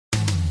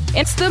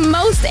It's the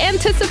most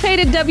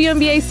anticipated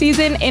WNBA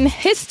season in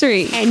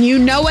history. And you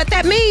know what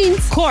that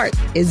means. Court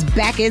is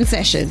back in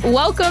session.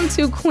 Welcome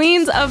to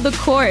Queens of the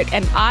Court,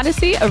 an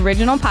Odyssey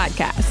original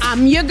podcast.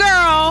 I'm your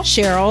girl,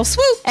 Cheryl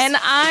Swoops. And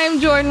I'm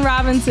Jordan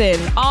Robinson.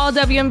 All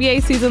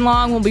WNBA season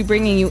long, we'll be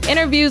bringing you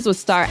interviews with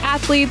star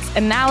athletes,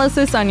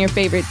 analysis on your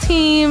favorite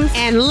teams,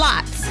 and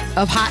lots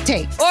of hot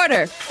takes.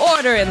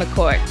 Order in the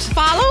court.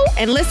 Follow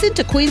and listen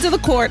to Queens of the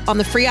Court on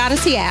the free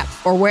Odyssey app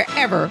or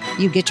wherever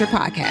you get your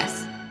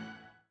podcasts.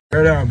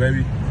 Tear down,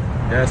 baby.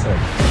 Yes, sir.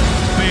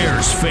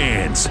 Bears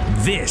fans,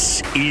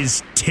 this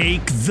is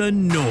Take the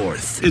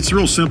North. It's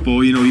real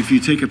simple. You know, if you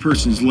take a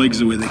person's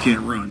legs away, they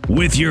can't run.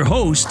 With your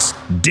hosts,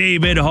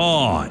 David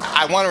Hahn.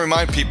 I want to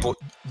remind people,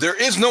 there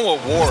is no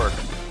award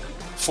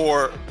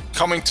for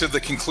coming to the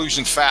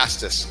conclusion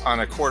fastest on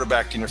a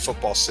quarterback in your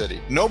football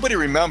city. Nobody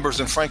remembers,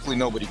 and frankly,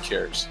 nobody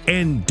cares.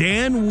 And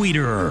Dan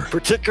Wiederer.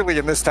 Particularly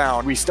in this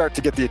town, we start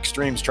to get the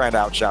extremes trying to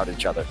outshout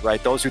each other,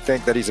 right? Those who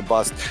think that he's a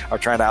bust are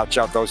trying to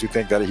outshout those who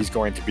think that he's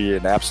going to be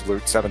an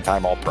absolute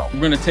 7-time All-Pro. We're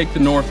going to take the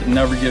North and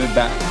never give it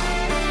back.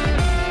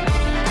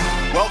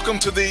 Welcome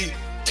to the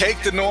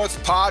Take the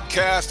North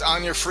podcast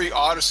on your free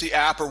Odyssey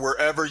app or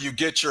wherever you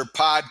get your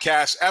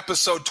podcasts.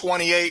 Episode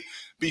 28.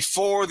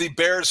 Before the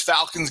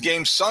Bears-Falcons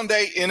game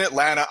Sunday in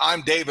Atlanta.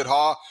 I'm David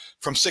Haugh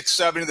from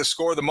 670 The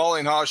Score, the Mully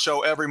and Haugh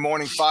Show every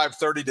morning,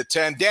 5:30 to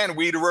 10. Dan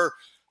Wiederer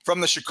from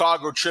the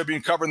Chicago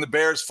Tribune covering the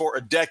Bears for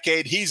a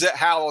decade. He's at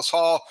Halas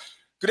Hall.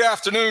 Good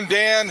afternoon,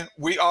 Dan.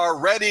 We are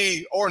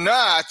ready or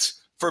not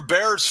for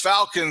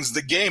Bears-Falcons,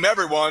 the game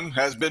everyone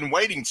has been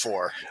waiting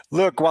for.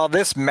 Look, while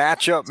this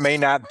matchup may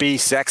not be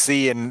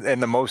sexy and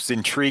the most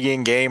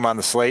intriguing game on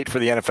the slate for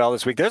the NFL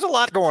this week, there's a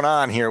lot going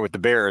on here with the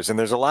Bears, and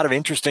there's a lot of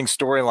interesting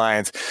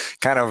storylines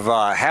kind of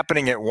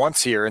happening at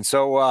once here. And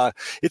so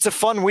it's a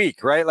fun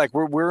week, right? Like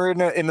we're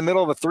in the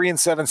middle of a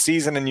 3-7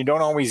 season, and you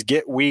don't always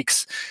get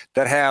weeks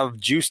that have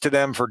juice to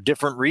them for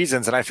different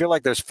reasons. And I feel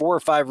like there's 4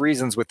 or 5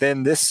 reasons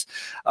within this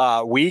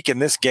week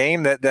and this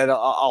game that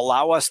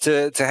allow us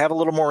to have a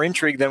little more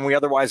intrigue than we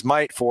otherwise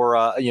might for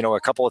a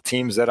couple of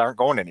teams that aren't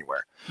going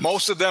anywhere.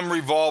 Most of them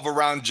revolve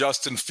around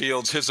Justin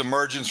Fields. His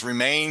emergence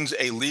remains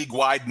a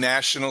league-wide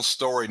national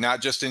story,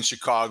 not just in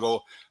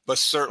Chicago, but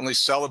certainly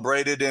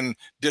celebrated and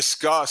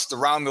discussed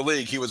around the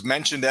league. He was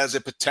mentioned as a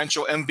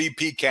potential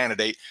MVP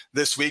candidate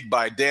this week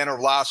by Dan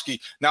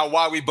Orlovsky. Now,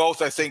 while we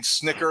both, I think,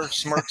 smirk,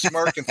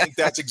 and think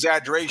that's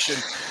exaggeration,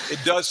 it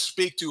does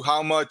speak to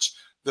how much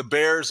the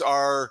Bears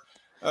are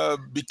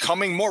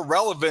becoming more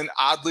relevant,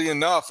 oddly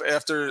enough,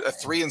 after a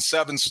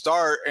 3-7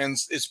 start, and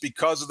it's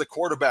because of the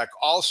quarterback.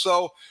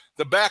 Also,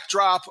 the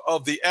backdrop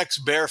of the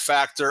ex-Bear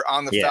factor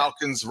on the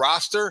Falcons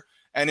roster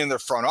and in their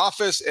front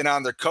office and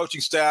on their coaching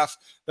staff.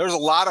 There's a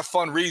lot of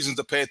fun reasons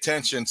to pay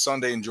attention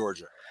Sunday in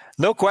Georgia.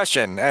 No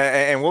question,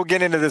 and we'll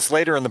get into this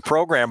later in the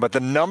program, but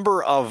the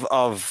number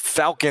of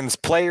Falcons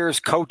players,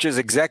 coaches,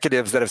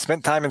 executives that have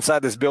spent time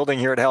inside this building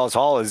here at Halas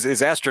Hall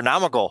is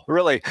astronomical,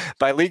 really,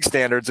 by league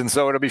standards. And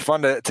so it'll be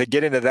fun to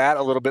get into that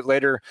a little bit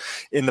later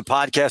in the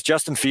podcast.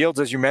 Justin Fields,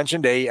 as you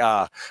mentioned,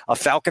 a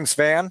Falcons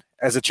fan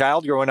as a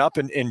child growing up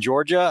in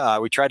Georgia.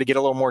 We tried to get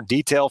a little more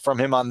detail from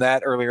him on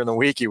that earlier in the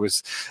week. He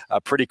was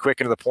pretty quick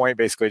and to the point,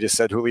 basically just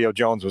said Julio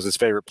Jones was his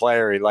favorite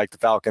player. He liked the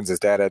Falcons. His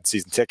dad had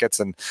season tickets,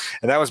 and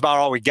that was about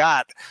all we got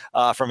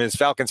from his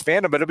Falcons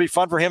fandom. But it'll be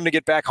fun for him to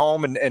get back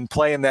home and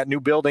play in that new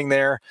building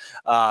there.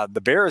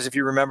 The Bears, if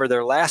you remember,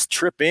 their last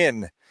trip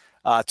in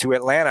to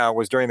Atlanta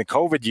was during the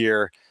COVID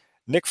year.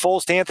 Nick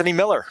Foles to Anthony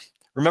Miller.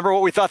 Remember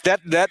what we thought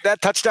that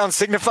touchdown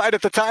signified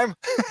at the time?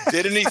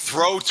 Didn't he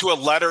throw to a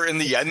letter in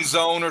the end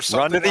zone or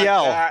something? Run to the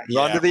L.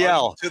 Run to the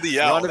L.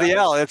 Run to the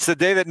L. It's the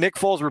day that Nick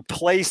Foles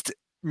replaced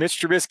Mitch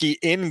Trubisky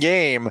in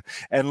game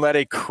and led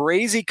a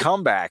crazy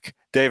comeback,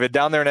 David,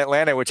 down there in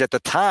Atlanta, which at the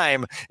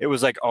time it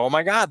was like, oh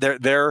my God,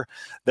 their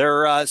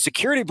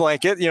security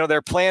blanket,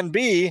 their plan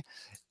B,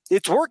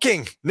 it's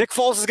working. Nick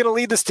Foles is going to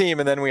lead this team,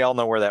 and then we all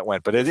know where that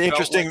went. But it's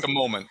interesting. Like the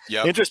moment.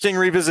 Yep. Interesting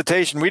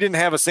revisitation. We didn't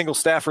have a single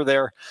staffer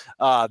there.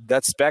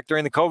 That's back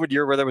during the COVID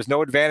year where there was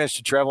no advantage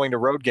to traveling to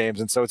road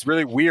games, and so it's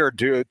really weird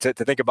to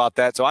think about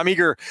that. So I'm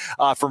eager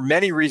for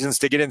many reasons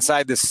to get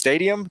inside this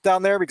stadium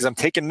down there because I'm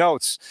taking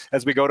notes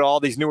as we go to all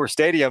these newer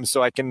stadiums,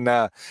 so I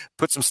can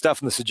put some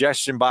stuff in the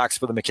suggestion box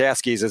for the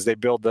McCaskies as they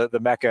build the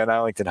Mecca in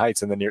Arlington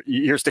Heights in the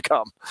years to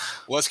come.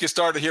 Well, let's get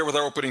started here with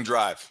our opening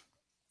drive.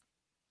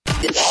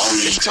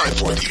 It's time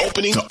for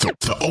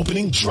the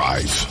opening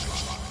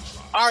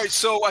drive. All right,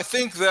 so I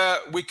think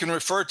that we can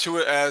refer to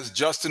it as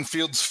Justin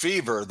Fields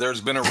fever. There's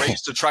been a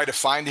race to try to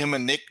find him a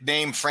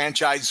nickname.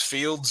 Franchise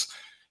Fields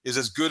is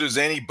as good as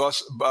any.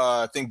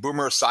 I think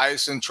Boomer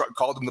Esiason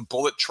called him the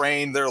bullet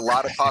train. There are a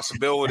lot of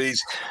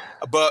possibilities,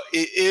 but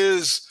it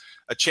is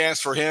a chance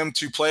for him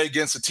to play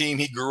against a team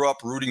he grew up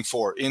rooting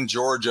for in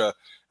Georgia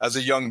as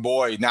a young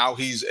boy. Now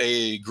he's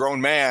a grown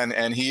man,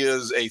 and he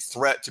is a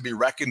threat to be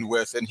reckoned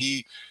with, and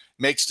he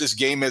makes this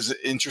game as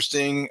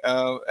interesting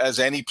as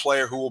any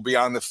player who will be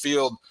on the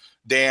field.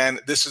 Dan,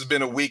 this has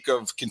been a week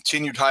of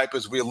continued hype,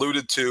 as we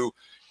alluded to.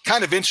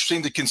 Kind of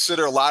interesting to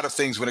consider a lot of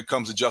things when it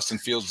comes to Justin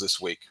Fields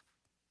this week.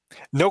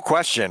 No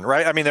question,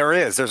 right? I mean,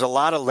 there's a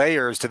lot of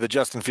layers to the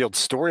Justin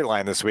Fields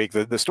storyline this week.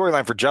 The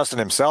storyline for Justin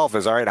himself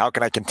is, all right, how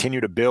can I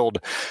continue to build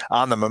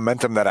on the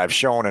momentum that I've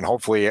shown and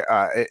hopefully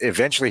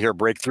eventually here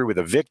break through with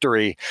a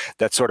victory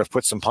that sort of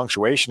puts some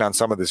punctuation on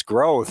some of this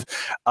growth.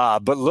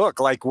 But look,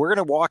 like, we're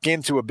going to walk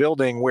into a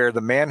building where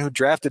the man who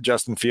drafted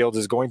Justin Fields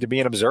is going to be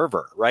an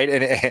observer,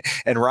 right?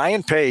 And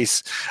Ryan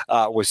Pace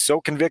was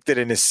so convicted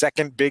in his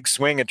second big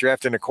swing at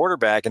drafting a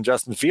quarterback in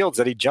Justin Fields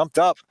that he jumped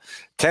up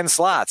 10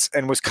 slots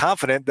and was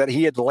confident that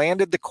he had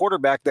landed the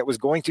quarterback that was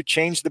going to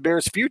change the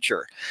Bears'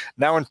 future.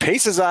 Now, in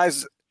Pace's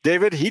eyes,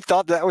 David, he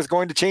thought that was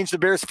going to change the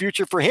Bears'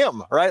 future for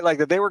him, right? Like,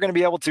 that they were going to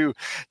be able to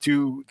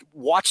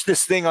watch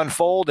this thing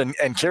unfold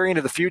and carry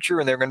into the future,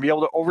 and they're going to be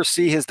able to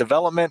oversee his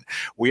development.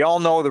 We all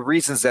know the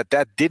reasons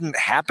that didn't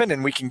happen,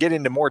 and we can get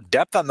into more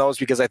depth on those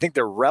because I think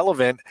they're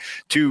relevant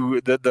to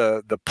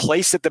the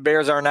place that the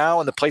Bears are now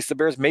and the place the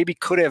Bears maybe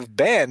could have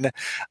been.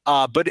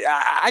 But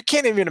I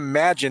can't even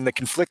imagine the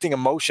conflicting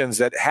emotions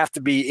that have to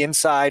be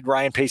inside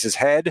Ryan Pace's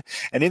head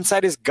and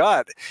inside his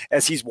gut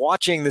as he's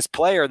watching this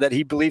player that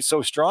he believes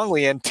so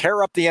strongly in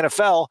tear up the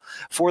NFL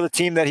for the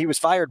team that he was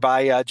fired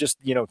by just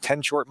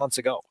 10 short months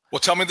ago. Well,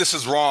 tell me this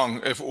is wrong.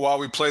 While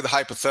we play the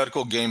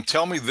hypothetical game,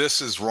 tell me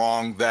this is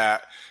wrong,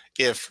 that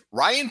if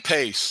Ryan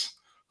Pace,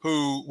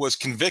 who was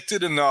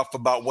convicted enough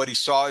about what he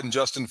saw in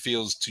Justin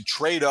Fields to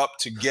trade up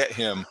to get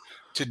him,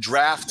 to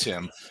draft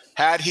him,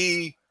 had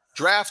he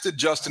drafted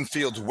Justin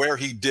Fields where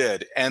he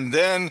did and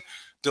then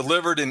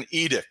delivered an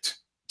edict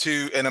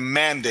and a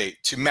mandate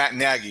to Matt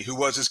Nagy, who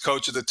was his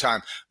coach at the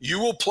time, you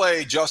will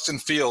play Justin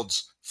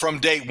Fields from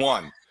day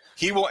one.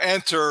 He will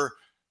enter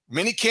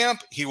minicamp.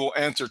 He will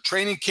enter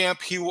training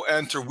camp. He will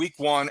enter week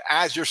one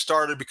as your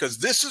starter, because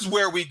this is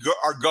where we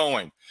are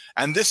going.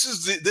 And this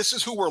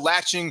is who we're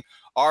latching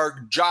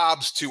our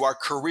jobs to, our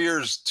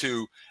careers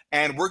to.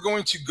 And we're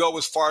going to go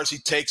as far as he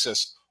takes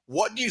us.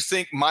 What do you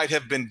think might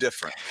have been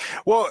different?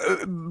 Well,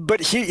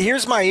 but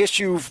here's my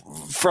issue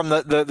from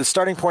the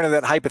starting point of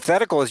that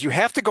hypothetical is you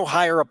have to go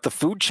higher up the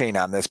food chain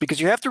on this,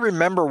 because you have to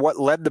remember what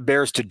led the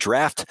Bears to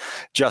draft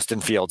Justin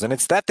Fields. And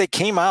it's that they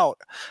came out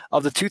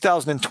of the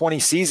 2020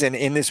 season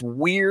in this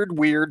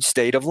weird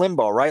state of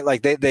limbo, right?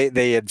 Like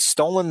they had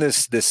stolen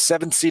this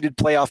 7th-seeded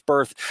playoff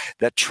berth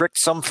that tricked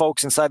some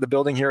folks inside the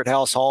building here at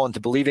Halas Hall into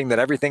believing that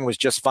everything was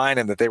just fine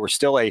and that they were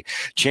still a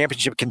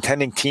championship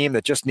contending team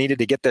that just needed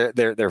to get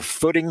their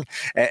footing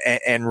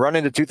and run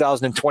into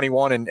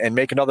 2021 and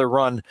make another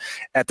run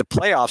at the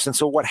playoffs. And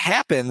so what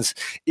happens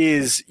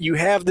is you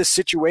have this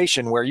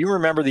situation where you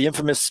remember the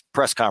infamous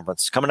press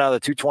conference coming out of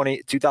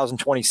the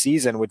 2020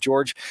 season with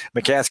George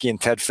McCaskey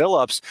and Ted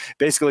Phillips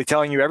basically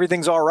telling you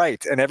everything's all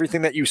right and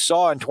everything that you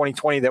saw in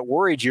 2020 that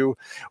worried you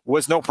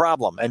was no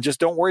problem. And just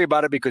don't worry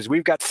about it because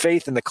we've got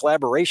faith in the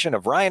collaboration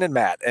of Ryan and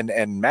Matt.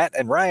 And Matt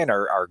and Ryan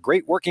are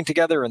great working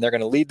together, and they're going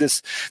to lead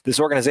this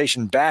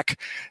organization back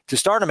to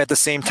stardom. At the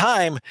same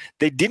time,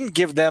 they didn't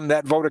give them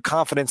that vote of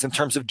confidence in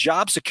terms of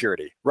job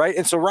security, right?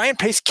 And so Ryan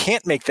Pace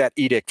can't make that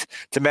edict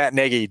to Matt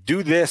Nagy,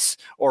 do this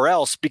or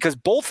else, because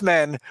both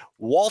men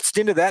waltzed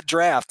into that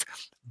draft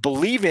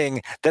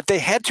believing that they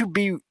had to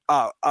be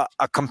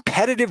a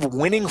competitive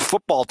winning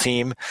football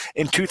team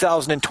in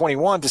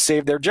 2021 to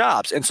save their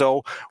jobs. And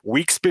so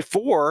weeks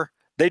before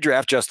they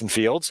draft Justin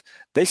Fields,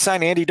 they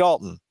sign Andy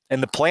Dalton.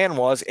 And the plan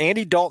was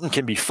Andy Dalton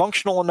can be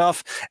functional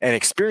enough and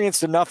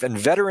experienced enough and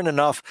veteran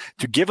enough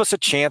to give us a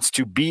chance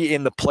to be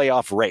in the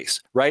playoff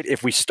race, right?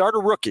 If we start a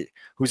rookie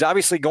who's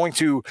obviously going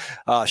to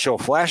show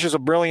flashes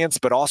of brilliance,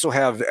 but also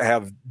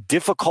have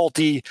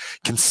difficulty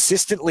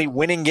consistently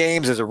winning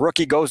games as a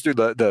rookie goes through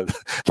the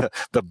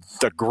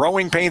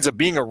growing pains of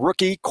being a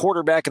rookie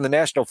quarterback in the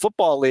National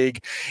Football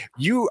League,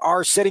 you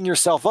are setting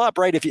yourself up,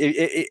 right?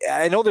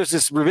 I know there's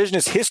this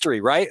revisionist history,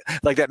 right?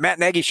 Like that Matt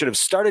Nagy should have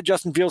started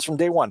Justin Fields from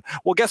day one.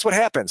 Well, guess what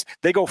happens?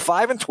 They go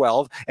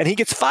 5-12 and he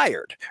gets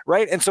fired,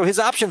 right? And so his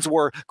options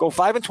were go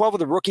 5-12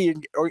 with a rookie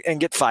and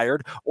get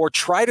fired, or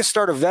try to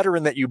start a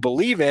veteran that you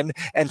believe in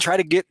and try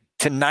to get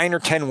to 9 or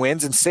 10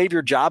 wins and save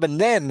your job and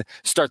then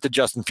start the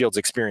Justin Fields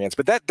experience.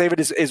 But that, David,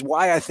 is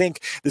why I think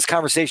this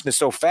conversation is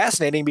so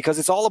fascinating, because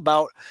it's all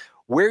about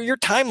where your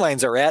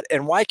timelines are at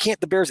and why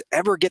can't the Bears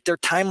ever get their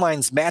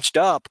timelines matched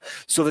up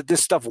so that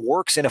this stuff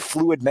works in a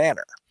fluid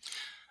manner?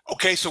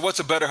 Okay, so what's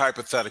a better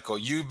hypothetical?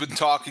 You've been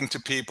talking to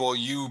people.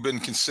 You've been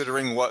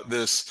considering what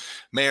this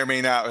may or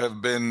may not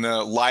have been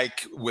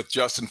like with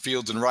Justin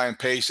Fields and Ryan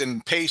Pace.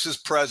 And Pace's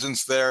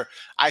presence there,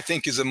 I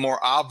think, is a more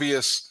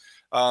obvious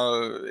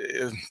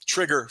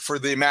trigger for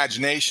the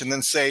imagination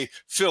than, say,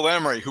 Phil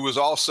Emery, who was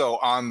also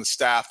on the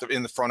staff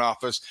in the front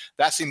office.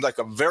 That seemed like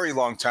a very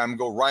long time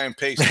ago. Ryan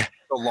Pace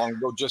so long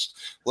ago, just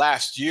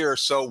last year.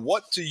 So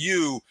what to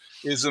you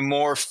is a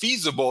more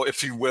feasible,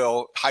 if you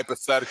will,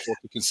 hypothetical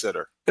to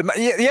consider?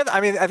 Yeah.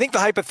 I mean, I think the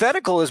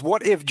hypothetical is,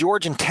 what if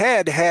George and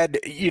Ted had,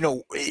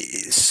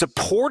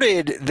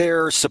 supported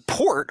their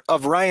support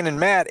of Ryan and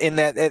Matt in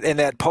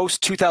that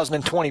post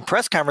 2020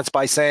 press conference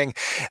by saying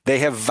they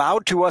have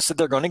vowed to us that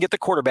they're going to get the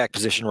quarterback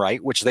position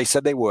right, which they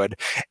said they would.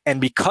 And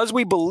because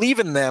we believe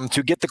in them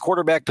to get the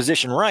quarterback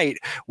position right,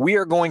 we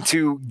are going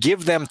to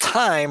give them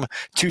time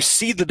to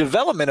see the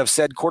development of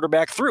said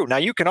quarterback through. Now,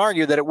 you can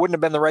argue that it wouldn't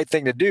have been the right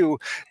thing to do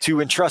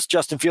to entrust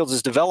Justin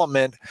Fields'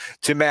 development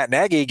to Matt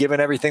Nagy, given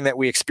everything that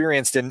we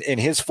experienced in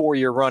his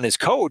 4-year run as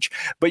coach.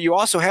 But you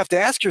also have to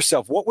ask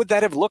yourself, what would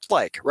that have looked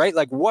like, right?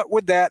 Like, what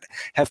would that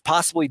have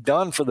possibly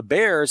done for the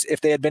Bears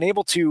if they had been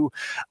able to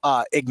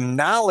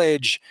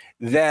acknowledge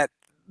that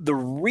the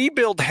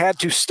rebuild had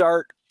to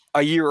start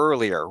a year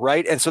earlier,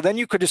 right? And so then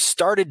you could have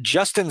started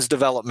Justin's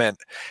development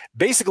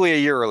basically a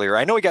year earlier.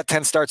 I know he got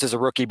 10 starts as a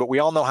rookie, but we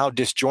all know how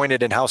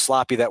disjointed and how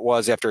sloppy that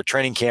was after a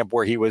training camp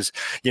where he was,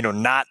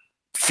 not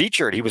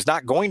featured. He was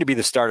not going to be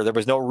the starter. There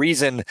was no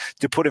reason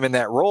to put him in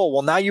that role.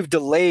 Well, now you've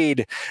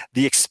delayed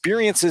the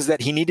experiences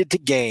that he needed to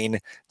gain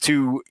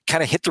to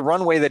kind of hit the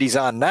runway that he's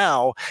on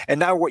now. And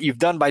now what you've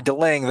done by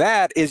delaying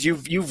that is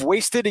you've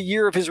wasted a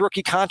year of his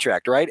rookie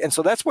contract, right? And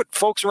so that's what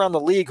folks around the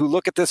league who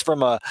look at this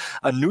from a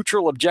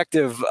neutral,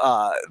 objective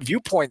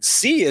viewpoint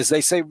see, is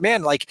they say,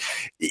 man, like,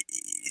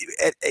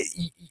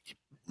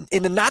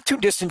 in the not too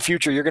distant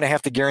future, you're going to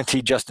have to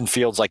guarantee Justin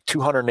Fields like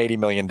 $280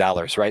 million,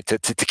 right,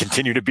 to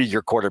continue to be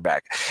your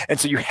quarterback. And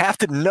so you have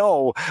to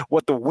know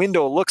what the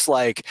window looks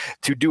like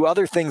to do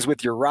other things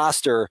with your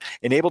roster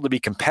and able to be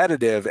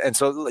competitive. And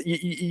so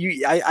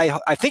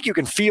I think you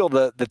can feel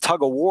the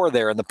tug of war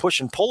there and the push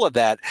and pull of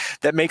that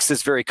makes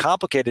this very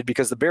complicated,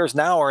 because the Bears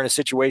now are in a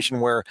situation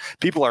where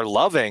people are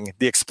loving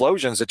the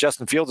explosions that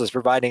Justin Fields is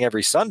providing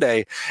every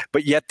Sunday,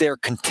 but yet they're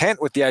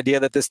content with the idea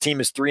that this team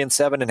is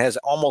 3-7 and has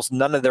almost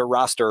none of their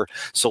roster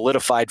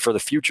solidified for the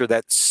future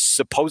that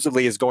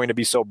supposedly is going to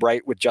be so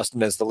bright with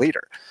Justin as the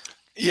leader.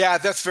 Yeah,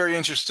 that's very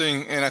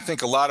interesting. And I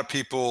think a lot of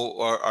people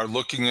are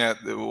looking at,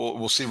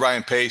 we'll see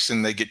Ryan Pace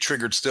and they get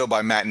triggered still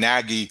by Matt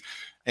Nagy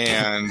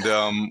and,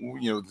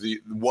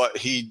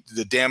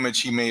 the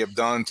damage he may have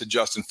done to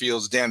Justin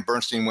Fields. Dan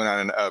Bernstein went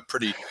on a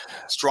pretty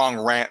strong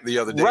rant the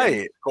other day,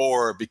 right,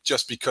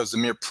 just because the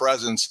mere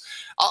presence.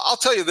 I'll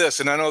tell you this,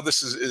 and I know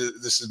this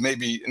is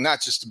maybe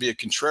not just to be a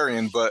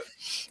contrarian, but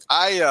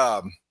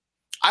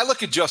I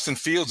look at Justin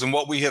Fields and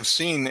what we have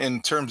seen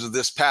in terms of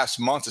this past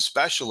month,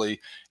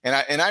 especially, and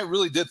I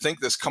really did think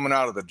this coming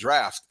out of the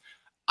draft.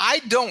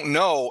 I don't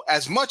know,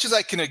 as much as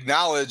I can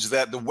acknowledge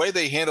that the way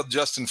they handled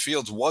Justin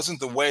Fields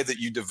wasn't the way that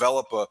you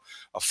develop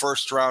a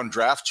first-round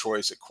draft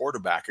choice at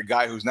quarterback, a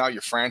guy who's now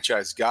your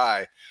franchise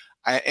guy.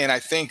 And I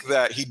think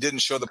that he didn't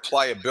show the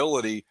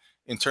pliability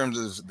in terms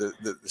of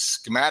the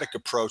schematic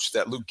approach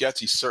that Luke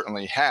Getsy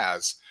certainly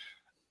has.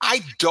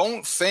 I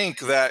don't think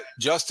that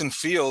Justin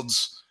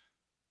Fields –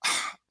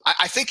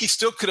 I think he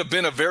still could have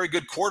been a very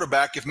good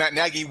quarterback if Matt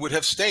Nagy would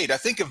have stayed. I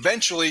think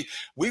eventually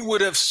we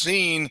would have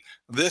seen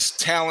this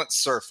talent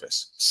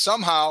surface.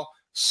 Somehow,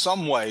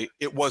 some way,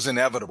 it was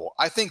inevitable.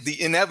 I think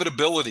the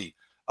inevitability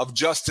of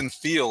Justin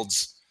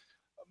Fields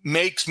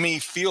makes me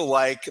feel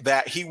like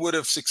that he would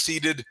have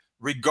succeeded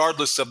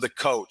regardless of the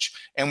coach.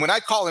 And when I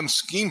call him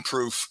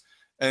scheme-proof,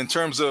 in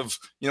terms of,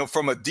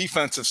 from a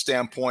defensive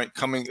standpoint,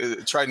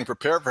 trying to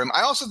prepare for him,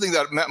 I also think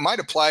that might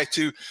apply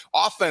to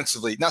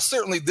offensively. Now,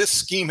 certainly this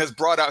scheme has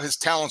brought out his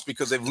talents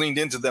because they've leaned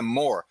into them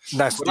more.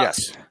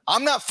 Yes.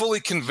 I'm not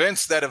fully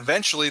convinced that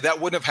eventually that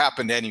wouldn't have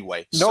happened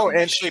anyway. No,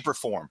 in shape or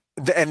form.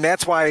 And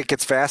that's why it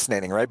gets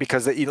fascinating, right?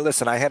 Because,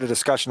 listen, I had a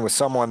discussion with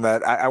someone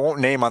that I won't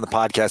name on the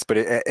podcast, but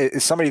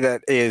it's somebody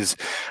that is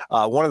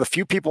one of the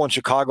few people in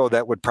Chicago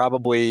that would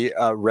probably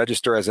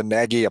register as a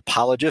Nagy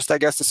apologist, I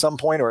guess, at some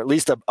point, or at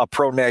least a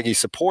pro-Nagy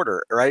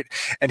supporter, right?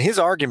 And his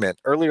argument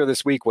earlier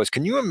this week was,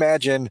 can you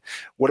imagine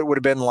what it would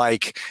have been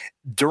like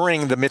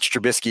during the Mitch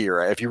Trubisky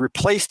era if you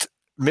replaced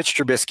Mitch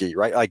Trubisky,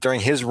 right? Like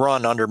during his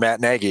run under Matt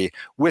Nagy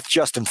with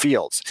Justin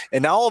Fields.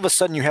 And now all of a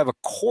sudden you have a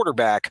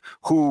quarterback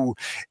who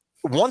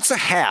once a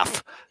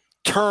half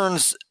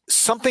turns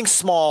something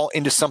small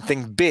into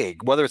something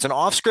big, whether it's an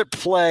off-script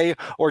play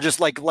or just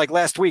like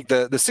last week,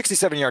 the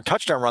 67-yard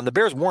touchdown run. The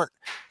Bears weren't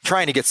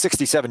trying to get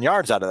 67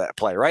 yards out of that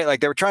play, right? Like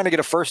they were trying to get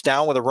a first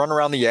down with a run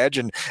around the edge,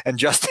 and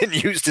Justin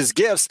used his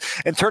gifts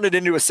and turned it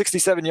into a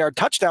 67-yard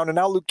touchdown. And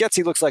now Luke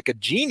Getsy looks like a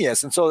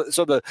genius. And so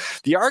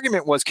the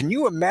argument was, can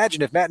you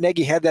imagine if Matt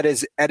Nagy had that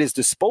at his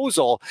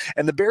disposal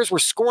and the Bears were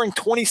scoring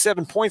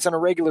 27 points on a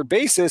regular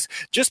basis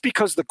just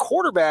because the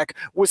quarterback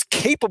was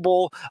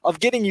capable of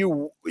getting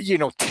you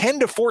 10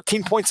 to 14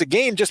 points a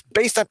game just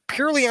based on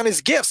purely on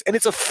his gifts. And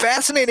it's a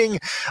fascinating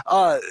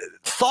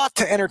thought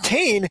to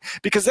entertain,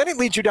 because then it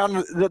leads you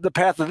down the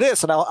path of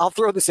this. And I'll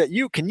throw this at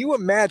you. Can you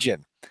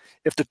imagine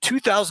if the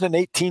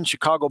 2018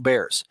 Chicago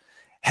Bears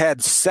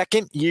had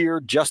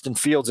second-year Justin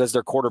Fields as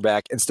their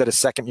quarterback instead of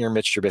second-year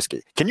Mitch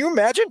Trubisky? Can you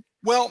imagine?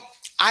 Well,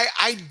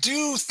 I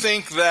do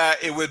think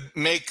that it would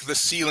make the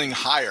ceiling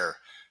higher.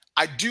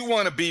 I do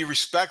want to be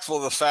respectful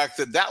of the fact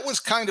that that was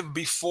kind of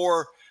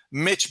before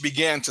Mitch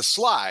began to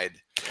slide.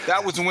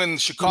 That was when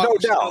Chicago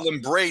still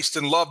embraced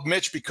and loved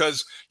Mitch,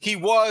 because he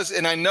was,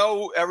 and I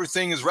know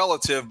everything is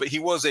relative, but he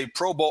was a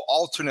Pro Bowl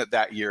alternate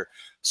that year.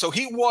 So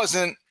he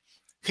wasn't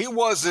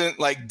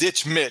like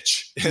ditch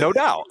Mitch. No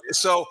doubt.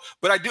 So,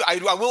 but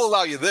I will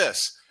allow you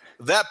this.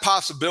 That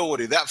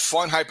possibility, that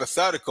fun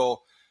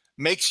hypothetical,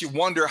 makes you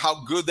wonder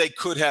how good they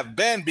could have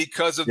been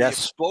because of the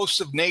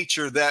explosive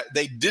nature that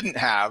they didn't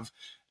have.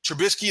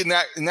 Trubisky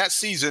in that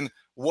season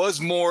was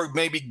more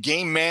maybe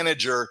game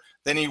manager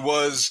than he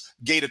was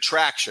gate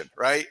attraction,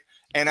 right?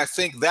 And I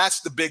think that's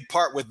the big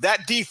part with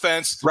that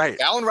defense. Right.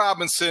 Allen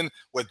Robinson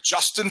with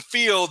Justin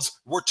Fields,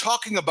 we're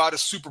talking about a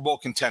Super Bowl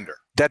contender.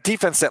 That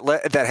defense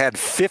that had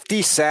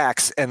 50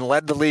 sacks and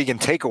led the league in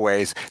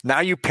takeaways, now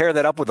you pair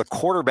that up with a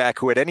quarterback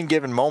who at any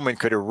given moment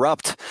could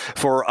erupt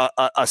for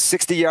a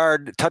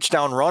 60-yard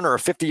touchdown run or a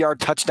 50-yard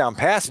touchdown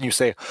pass, and you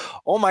say,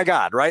 "Oh my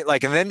God!" Right?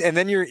 Like, and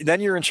then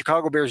you're in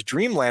Chicago Bears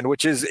dreamland,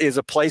 which is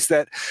a place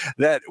that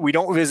we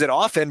don't visit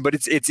often, but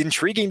it's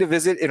intriguing to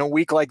visit in a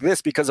week like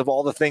this because of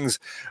all the things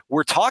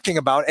we're talking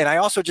about. And I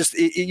also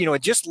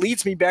it just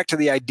leads me back to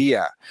the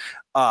idea.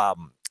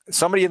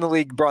 Somebody in the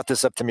league brought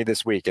this up to me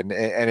this week, and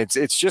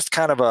it's just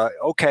kind of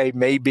okay,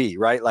 maybe,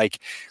 right? Like,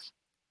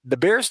 the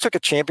Bears took a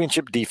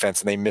championship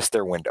defense and they missed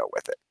their window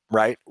with it,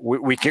 right?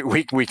 We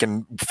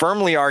can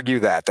firmly argue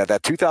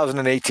that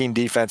 2018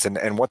 defense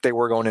and what they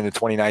were going into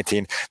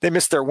 2019, they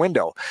missed their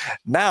window.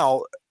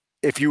 Now,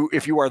 if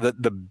you are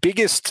the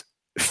biggest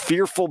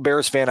fearful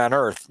Bears fan on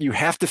earth, you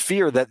have to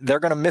fear that they're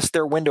going to miss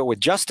their window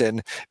with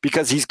Justin,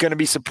 because he's going to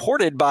be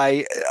supported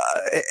by,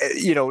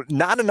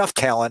 not enough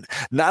talent,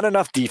 not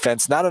enough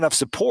defense, not enough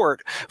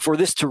support for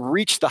this to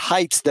reach the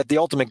heights that the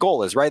ultimate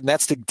goal is, right? And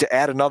that's to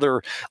add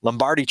another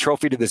Lombardi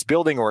trophy to this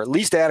building, or at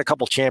least add a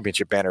couple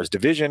championship banners,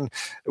 division,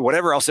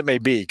 whatever else it may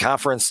be,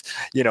 conference,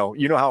 you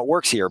know how it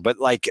works here. But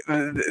like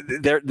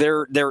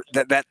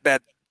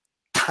that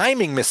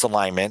timing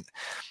misalignment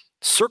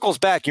circles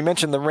back. You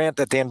mentioned the rant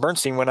that Dan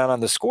Bernstein went on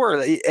the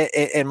score.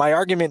 And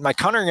my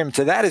counter-argument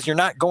to that is you're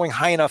not going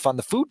high enough on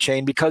the food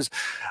chain because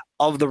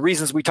of the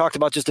reasons we talked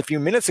about just a few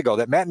minutes ago,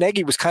 that Matt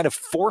Nagy was kind of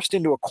forced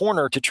into a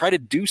corner to try to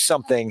do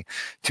something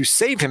to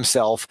save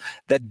himself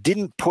that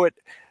didn't put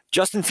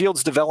Justin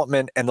Fields'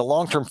 development and the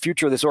long-term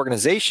future of this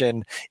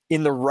organization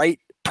in the right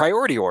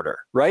priority order,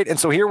 right? And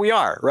so here we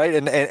are, right?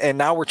 And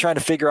now we're trying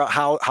to figure out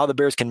how the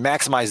Bears can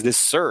maximize this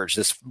surge,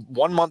 this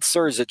 1 month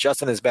surge that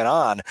Justin has been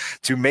on,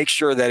 to make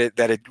sure that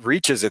it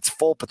reaches its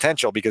full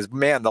potential, because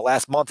man, the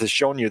last month has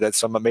shown you that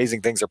some amazing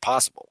things are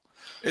possible.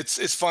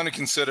 It's fun to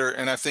consider,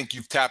 and I think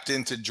you've tapped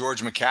into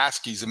George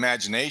McCaskey's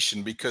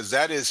imagination, because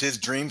that is his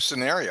dream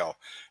scenario.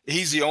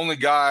 He's the only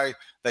guy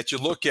that you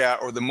look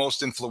at, or the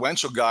most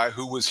influential guy,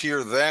 who was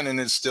here then and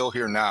is still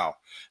here now.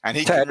 And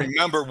he can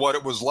remember what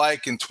it was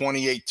like in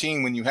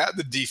 2018 when you had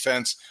the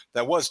defense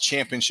that was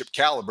championship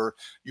caliber.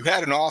 You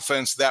had an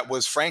offense that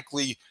was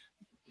frankly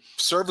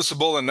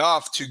serviceable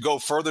enough to go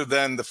further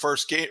than the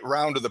first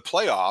round of the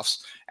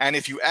playoffs. And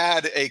if you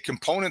add a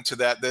component to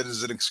that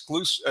is an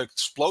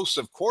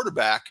explosive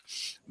quarterback,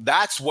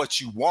 that's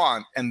what you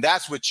want, and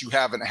that's what you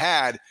haven't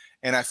had.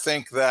 And I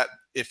think that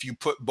if you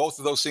put both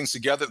of those things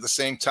together at the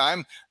same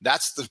time,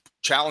 that's the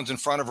challenge in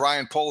front of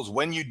Ryan Poles.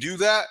 When you do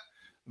that,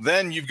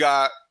 then you've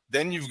got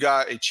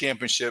a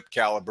championship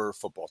caliber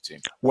football team.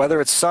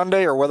 Whether it's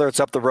Sunday or whether it's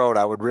up the road,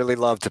 I would really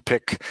love to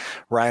pick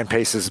Ryan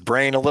Pace's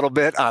brain a little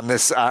bit on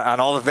this, on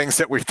all the things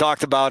that we've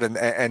talked about,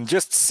 and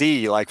just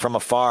see, like, from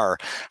afar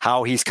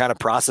how he's kind of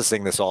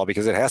processing this all,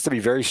 because it has to be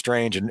very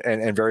strange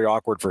and very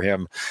awkward for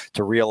him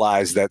to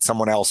realize that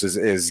someone else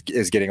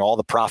is getting all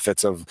the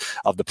profits of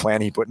the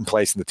plan he put in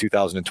place in the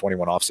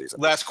 2021 offseason.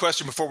 Last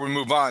question before we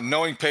move on.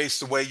 Knowing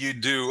Pace the way you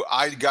do,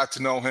 I got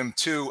to know him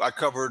too. I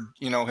covered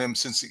him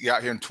since he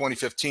got here in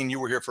 2015. You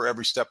were here for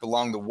every step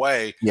along the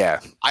way.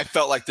 Yeah. I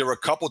felt like there were a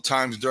couple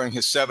times during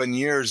his 7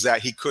 years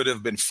that he could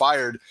have been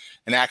fired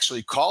and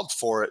actually called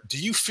for it. Do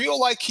you feel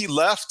like he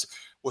left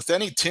with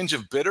any tinge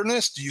of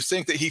bitterness? Do you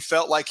think that he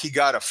felt like he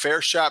got a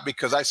fair shot?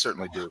 Because I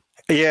certainly do.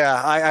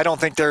 Yeah, I don't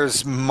think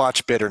there's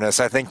much bitterness.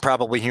 I think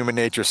probably human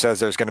nature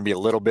says there's going to be a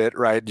little bit,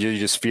 right? You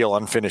just feel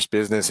unfinished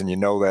business, and you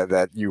know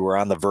that you were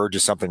on the verge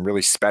of something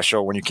really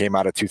special when you came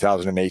out of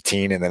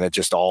 2018, and then it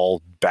just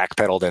all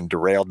backpedaled and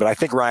derailed. But I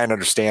think Ryan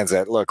understands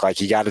that. Look, like,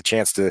 he got a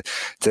chance to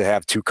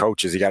have two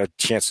coaches. He got a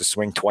chance to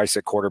swing twice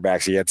at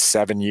quarterbacks. He had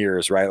 7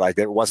 years, right? Like,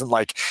 it wasn't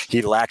like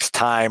he lacked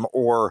time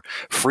or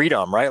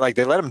freedom, right? Like,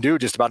 they let him do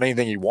just about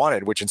anything he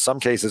wanted, which in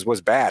some cases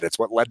was bad. It's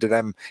what led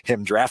to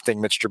him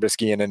drafting Mitch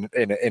Trubisky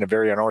in a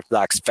very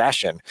unorthodox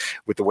fashion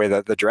with the way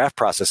that the draft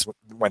process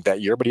went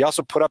that year. But he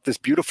also put up this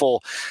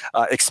beautiful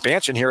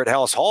expansion here at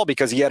Halas Hall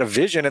because he had a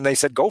vision and they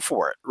said, go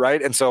for it.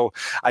 Right. And so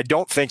I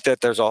don't think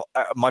that there's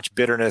much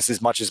bitterness,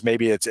 as much as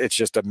maybe it's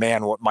just a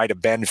man what might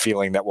have been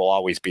feeling that will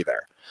always be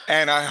there.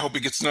 And I hope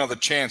he gets another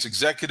chance.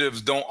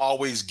 Executives don't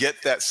always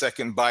get that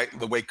second bite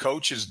the way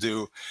coaches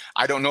do.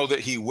 I don't know that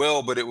he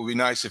will, but it would be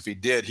nice if he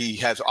did. He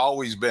has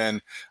always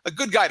been a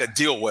good guy to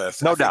deal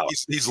with. No doubt.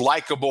 He's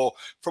likable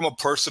from a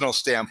personal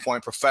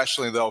standpoint.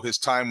 Professionally, though, his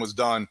time was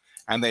done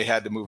and they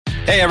had to move.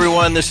 Hey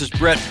everyone, this is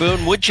Brett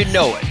Boone. Would you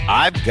know it?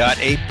 I've got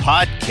a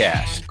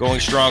podcast going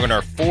strong in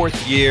our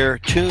 4th year.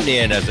 Tune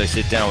in as I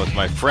sit down with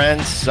my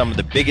friends, some of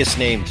the biggest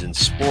names in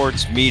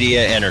sports,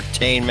 media,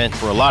 entertainment,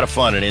 for a lot of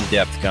fun and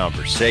in-depth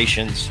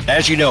conversations.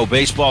 As you know,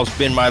 baseball's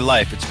been my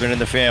life. It's been in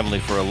the family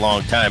for a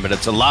long time, but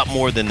it's a lot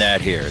more than that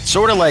here. It's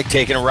sort of like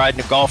taking a ride in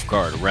a golf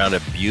cart around a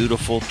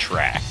beautiful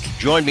track.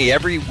 Join me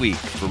every week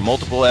for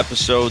multiple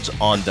episodes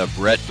on the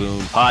Brett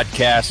Boone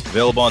Podcast,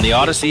 available on the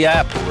Odyssey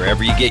app or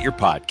wherever you get your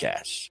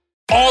podcasts.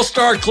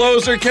 All-star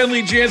closer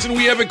Kenley Jansen,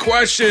 we have a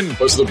question.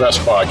 What's the best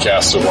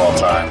podcast of all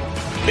time?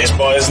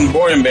 Baseball isn't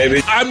boring,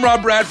 baby. I'm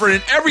Rob Bradford,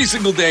 and every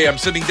single day I'm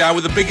sitting down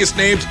with the biggest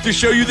names to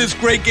show you this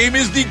great game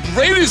is the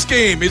greatest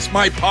game. It's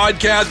my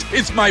podcast.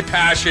 It's my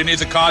passion.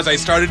 It's a cause I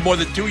started more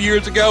than 2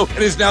 years ago and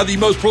is now the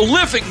most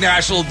prolific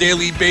national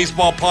daily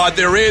baseball pod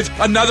there is.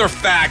 Another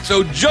fact.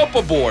 So jump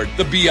aboard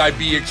the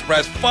BIB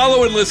Express.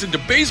 Follow and listen to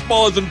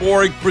Baseball Isn't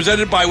Boring,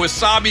 presented by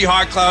Wasabi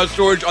Hot Cloud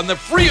Storage on the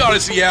free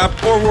Odyssey app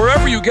or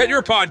wherever you get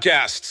your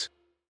podcasts.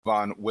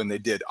 On when they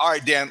did. All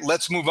right, Dan,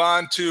 let's move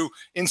on to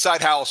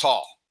Inside Halas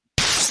Hall.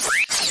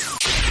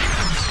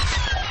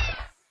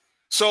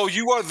 So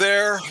you are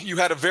there. You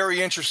had a very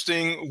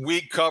interesting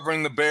week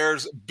covering the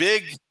Bears.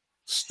 Big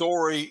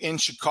story in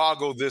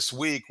Chicago this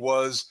week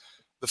was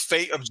the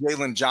fate of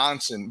Jalen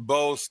Johnson,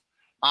 both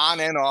on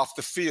and off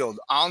the field.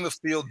 On the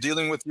field,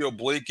 dealing with the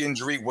oblique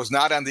injury, was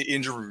not on the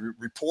injury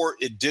report.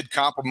 It did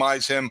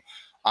compromise him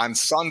on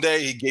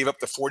Sunday. He gave up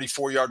the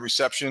 44-yard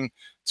reception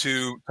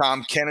to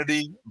Tom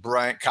Kennedy,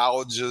 Bryant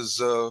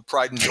College's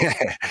pride and joy.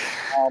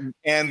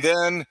 And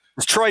then it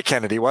was Troy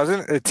Kennedy,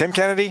 wasn't it? Tim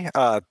Kennedy?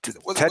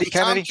 Teddy Kennedy?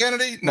 Tom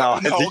Kennedy? No.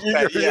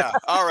 Okay, yeah.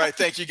 All right.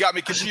 Thank you. You got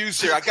me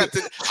confused here.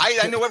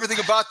 I know everything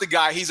about the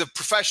guy. He's a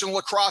professional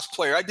lacrosse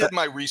player. I did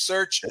my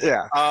research.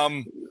 Yeah.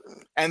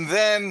 And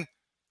then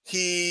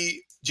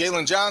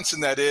Jalen Johnson,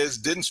 that is,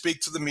 didn't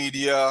speak to the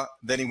media.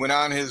 Then he went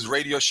on his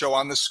radio show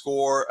on The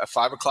Score at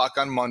 5 o'clock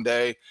on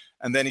Monday.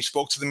 And then he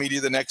spoke to the media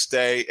the next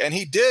day. And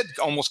he did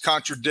almost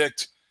not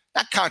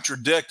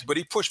contradict, but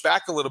he pushed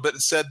back a little bit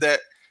and said that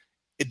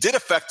it did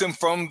affect him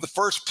from the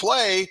first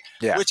play,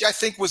 which I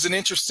think was an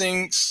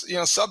interesting,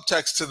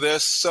 subtext to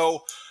this.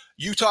 So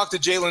you talked to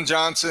Jalen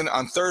Johnson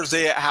on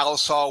Thursday at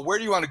Halas Hall. Where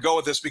do you want to go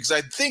with this? Because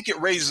I think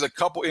it raises a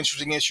couple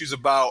interesting issues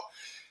about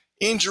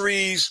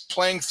injuries,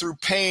 playing through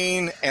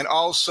pain, and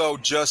also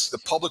just the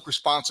public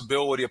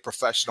responsibility of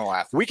professional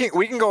athletes.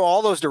 We can go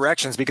all those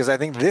directions because I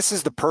think this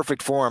is the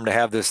perfect forum to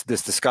have this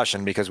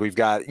discussion because we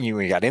got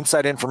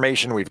inside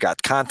information, we've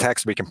got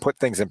context, we can put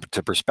things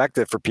into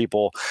perspective for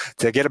people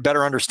to get a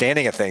better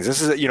understanding of things. This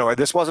is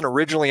this wasn't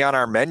originally on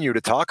our menu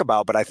to talk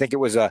about, but I think it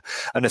was a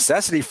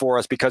necessity for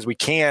us because we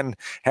can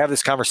have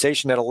this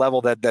conversation at a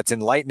level that's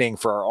enlightening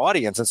for our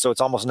audience, and so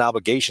it's almost an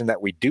obligation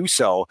that we do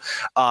so.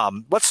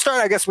 Let's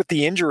start, I guess, with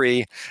the injury.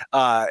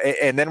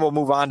 And then we'll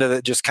move on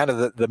to just kind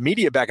of the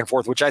media back and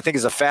forth, which I think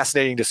is a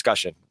fascinating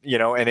discussion,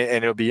 and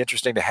it'll be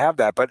interesting to have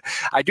that. But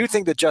I do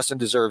think that Jalen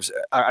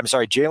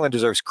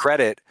deserves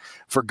credit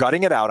for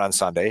gutting it out on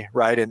Sunday,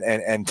 right?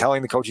 And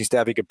telling the coaching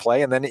staff he could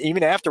play. And then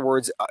even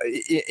afterwards,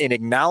 in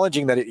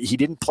acknowledging that he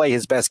didn't play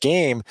his best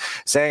game,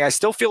 saying, I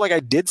still feel like I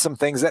did some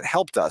things that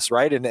helped us,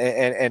 right?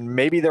 And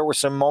maybe there were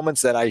some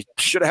moments that I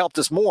should have helped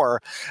us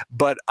more,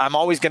 but I'm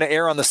always going to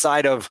err on the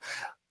side of,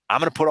 I'm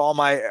going to put all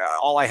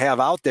I have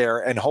out there,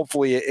 and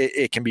hopefully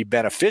it can be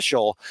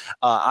beneficial.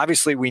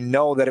 Obviously, we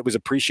know that it was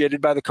appreciated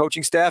by the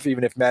coaching staff,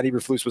 even if Matt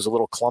Eberflus was a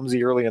little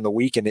clumsy early in the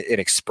week in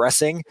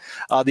expressing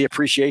the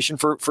appreciation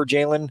for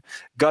Jalen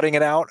gutting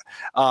it out.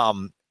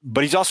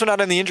 But he's also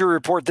not on the injury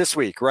report this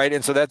week, right?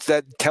 And so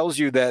that tells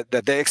you that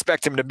they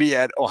expect him to be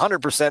at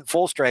 100%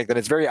 full strength. And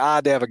it's very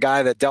odd to have a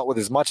guy that dealt with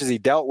as much as he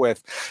dealt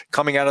with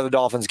coming out of the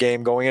Dolphins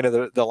game, going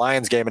into the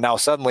Lions game, and now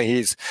suddenly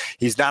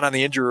he's not on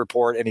the injury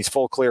report and he's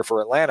full clear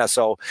for Atlanta.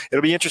 So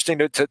it'll be interesting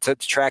to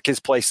track his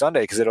play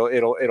Sunday because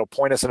it'll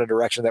point us in a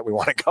direction that we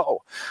want to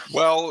go.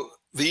 Well,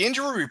 the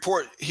injury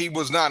report he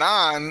was not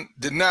on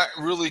did not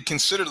really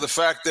consider the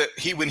fact that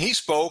when he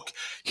spoke,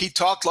 he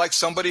talked like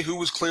somebody who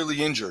was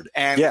clearly injured.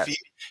 And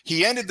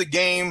he ended the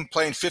game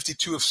playing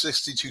 52 of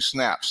 62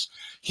 snaps.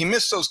 He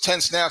missed those 10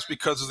 snaps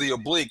because of the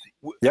oblique.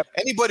 Yep.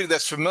 Anybody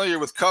that's familiar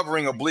with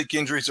covering oblique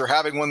injuries or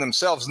having one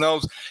themselves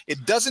knows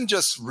it doesn't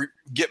just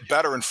get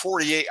better in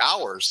 48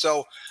 hours.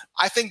 So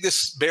I think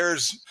this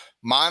bears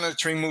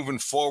monitoring moving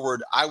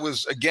forward. I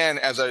was, again,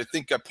 as I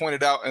think I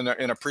pointed out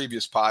in a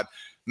previous pod,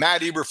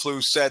 Matt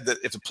Eberflus said that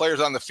if the player's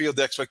on the field,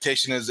 the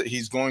expectation is that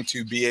he's going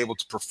to be able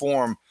to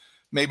perform,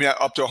 maybe not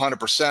up to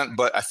 100%,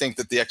 but I think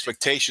that the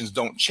expectations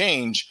don't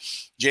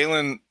change.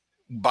 Jalen,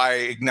 by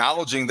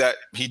acknowledging that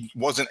he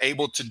wasn't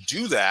able to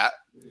do that,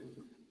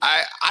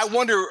 I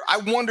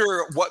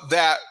wonder what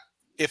that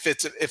if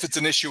it's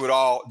an issue at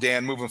all,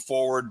 Dan, moving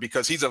forward,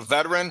 because he's a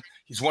veteran.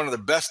 He's one of the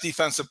best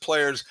defensive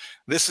players.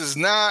 This is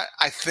not,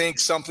 I think,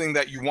 something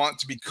that you want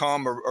to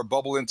become or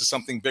bubble into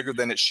something bigger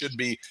than it should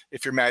be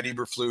if you're Matt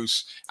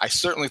Eberflus. I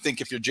certainly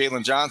think if you're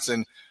Jalen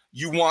Johnson,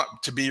 you want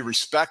to be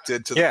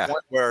respected to the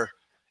point where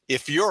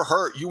if you're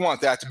hurt, you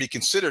want that to be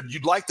considered.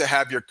 You'd like to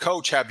have your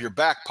coach have your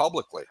back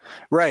publicly.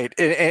 Right.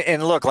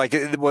 And look, like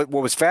what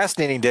was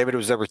fascinating, David,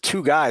 was there were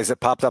two guys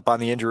that popped up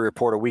on the injury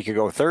report a week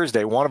ago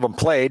Thursday. One of them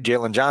played,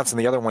 Jalen Johnson.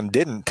 The other one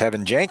didn't,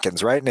 Tevin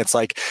Jenkins. Right. And it's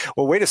like,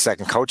 well, wait a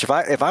second, coach.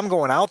 If I'm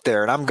going out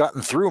there and I'm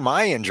gutting through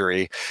my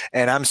injury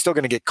and I'm still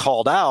going to get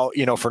called out,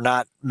 for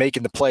not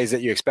making the plays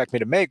that you expect me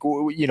to make,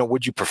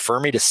 would you prefer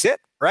me to sit?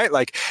 Right.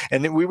 Like,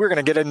 and then we were going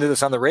to get into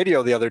this on the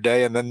radio the other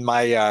day, and then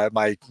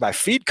my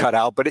feed cut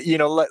out. But,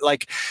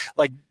 like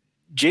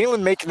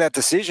Jalen making that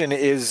decision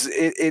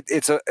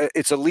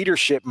it's a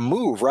leadership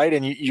move. Right.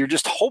 And you're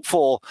just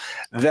hopeful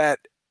that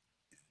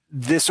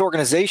this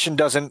organization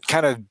doesn't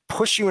kind of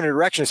push you in a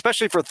direction,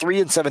 especially for a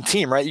 3-7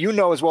 team, right? You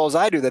know as well as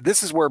I do that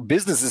this is where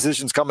business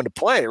decisions come into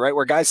play, right?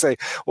 Where guys say,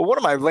 well, what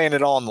am I laying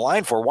it all on the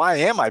line for? Why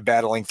am I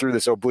battling through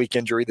this oblique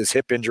injury, this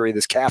hip injury,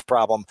 this calf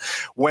problem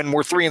when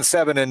we're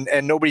 3-7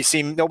 and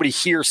nobody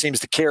here seems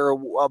to care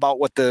about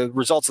what the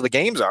results of the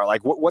games are?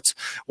 Like what's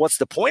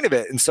the point of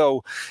it? And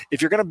so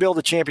if you're going to build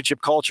a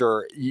championship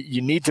culture,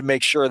 you need to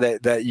make sure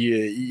that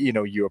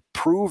you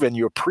approve and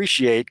you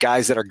appreciate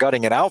guys that are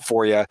gutting it out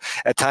for you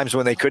at times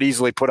when they could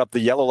easily put up the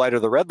yellow light or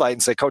the red light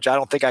and say, Coach, I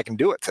don't think I can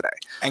do it today.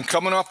 And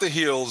coming off the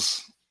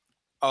heels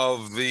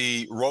of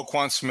the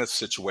Roquan Smith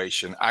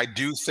situation, I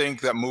do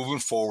think that moving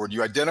forward,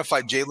 you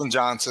identified Jalen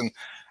Johnson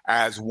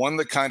as one of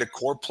the kind of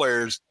core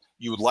players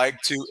you would like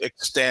to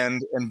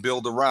extend and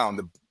build around.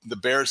 The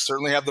Bears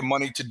certainly have the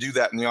money to do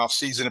that in the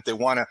offseason if they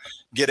want to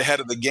get ahead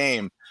of the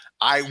game.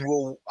 I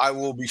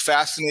will be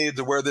fascinated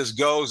to where this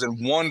goes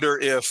and wonder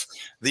if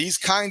these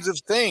kinds of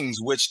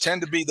things, which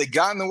tend to be, they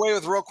got in the way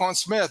with Roquan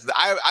Smith.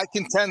 I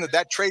contend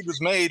that trade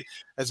was made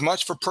as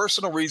much for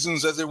personal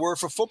reasons as they were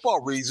for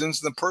football reasons.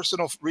 The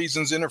personal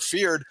reasons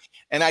interfered,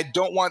 and I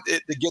don't want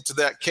it to get to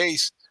that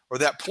case or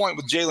that point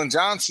with Jalen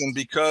Johnson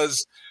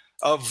because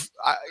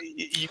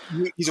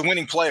he's a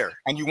winning player,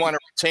 and you want to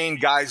retain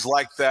guys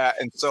like that.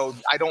 And so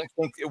I don't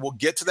think it will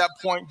get to that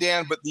point,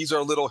 Dan. But these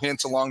are little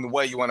hints along the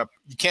way you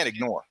can't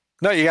ignore.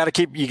 No, you got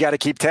to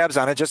keep tabs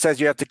on it, just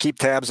as you have to keep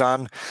tabs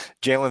on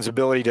Jalen's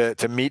ability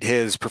to meet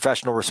his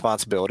professional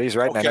responsibilities,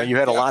 right? Okay. And I know you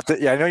had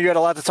a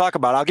lot to talk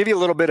about. I'll give you a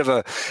little bit of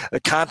a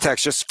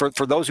context just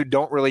for those who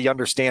don't really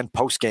understand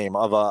post game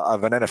of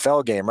an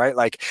NFL game, right?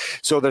 Like,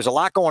 so there's a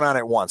lot going on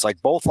at once.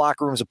 Like both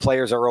locker rooms of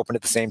players are open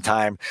at the same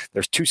time.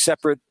 There's two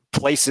separate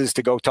places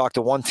to go talk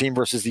to one team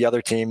versus the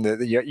other team.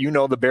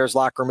 The Bears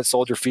locker room at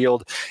Soldier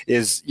Field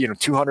is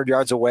 200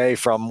 yards away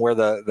from where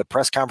the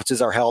press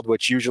conferences are held,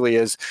 which usually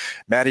is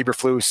Matt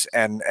Eberflus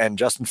and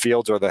Justin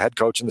Fields, or the head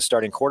coach and the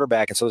starting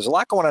quarterback. And so there's a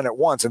lot going on at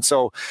once. And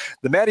so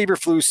the Matt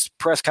Eberflus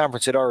press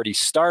conference had already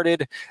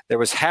started. There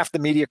was half the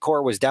media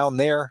corps was down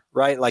there,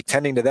 right? Like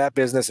tending to that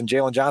business. And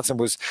Jalen Johnson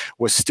was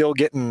still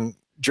getting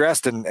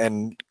dressed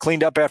and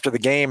cleaned up after the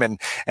game,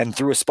 and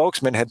through a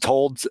spokesman had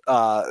told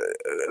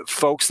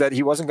folks that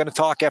he wasn't going to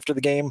talk after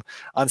the game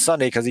on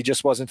Sunday because he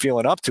just wasn't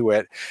feeling up to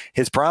it.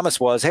 His promise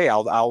was, hey,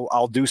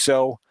 I'll do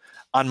so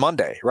on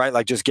Monday, right?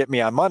 Like, just get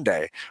me on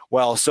Monday.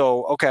 Well,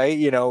 so,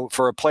 okay,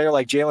 for a player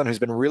like Jalen, who's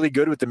been really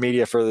good with the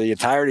media for the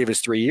entirety of his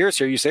 3 years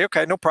here, you say,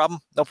 okay, no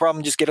problem.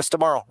 Just get us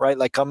tomorrow, right?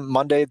 Like, come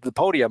Monday at the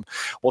podium.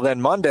 Well,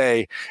 then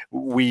Monday,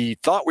 we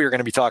thought we were going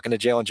to be talking to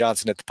Jalen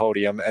Johnson at the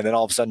podium. And then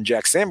all of a sudden,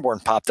 Jack Sanborn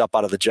popped up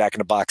out of the Jack in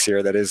the Box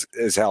here that is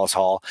Halas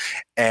Hall.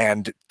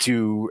 And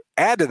to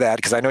add to that,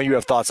 because I know you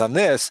have thoughts on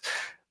this,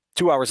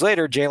 2 hours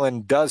later,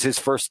 Jalen does his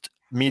first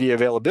media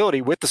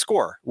availability with the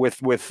Score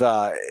with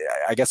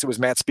I guess it was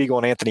Matt Spiegel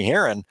and Anthony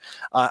Herron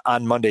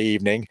on Monday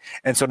evening.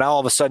 And so now all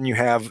of a sudden you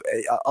have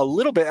a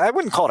little bit, I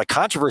wouldn't call it a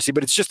controversy,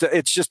 but it's just a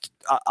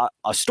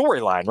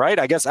storyline, right?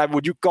 I guess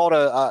would you call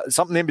it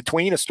something in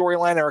between a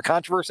storyline or a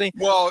controversy?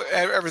 Well,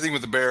 everything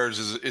with the Bears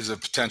is a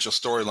potential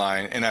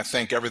storyline, and I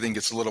think everything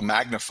gets a little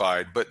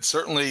magnified, but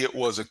certainly it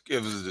was a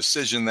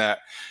decision that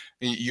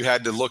you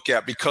had to look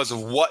at because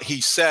of what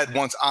he said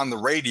once on the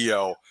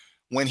radio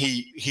when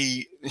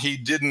he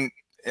didn't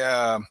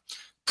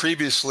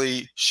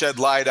previously shed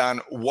light on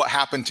what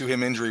happened to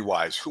him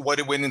injury-wise,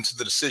 what went into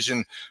the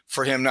decision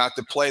for him not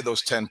to play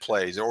those 10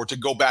 plays or to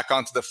go back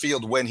onto the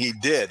field when he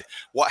did,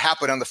 what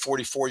happened on the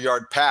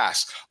 44-yard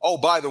pass. Oh,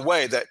 by the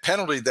way, that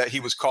penalty that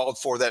he was called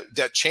for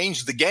that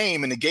changed the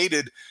game and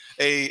negated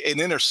an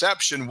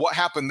interception, what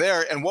happened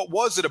there, and what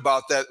was it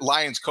about that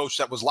Lions coach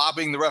that was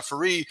lobbying the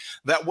referee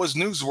that was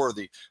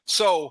newsworthy?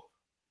 So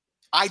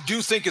I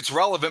do think it's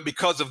relevant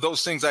because of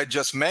those things I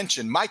just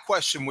mentioned. My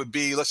question would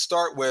be, let's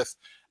start with,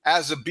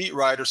 as a beat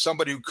writer,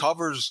 somebody who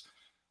covers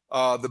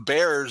the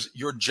Bears,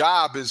 your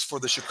job is for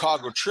the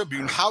Chicago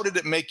Tribune. How did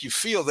it make you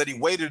feel that he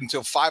waited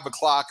until 5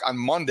 o'clock on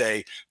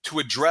Monday to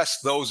address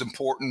those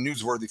important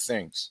newsworthy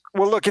things?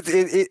 Well, look,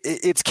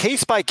 it's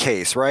case by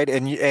case, right?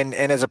 And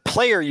as a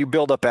player, you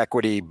build up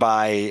equity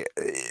by,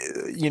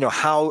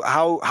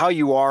 how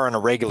you are on a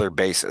regular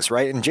basis,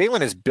 right? And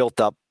Jalen has built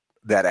up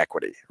that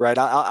equity, right?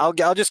 I'll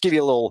just give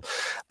you a little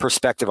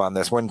perspective on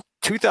this. When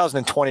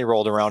 2020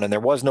 rolled around and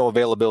there was no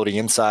availability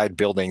inside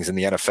buildings in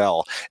the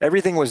NFL,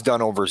 everything was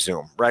done over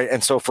Zoom, right?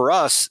 And so for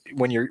us,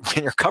 when you're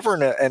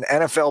covering an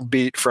NFL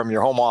beat from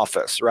your home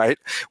office, right,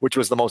 which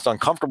was the most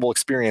uncomfortable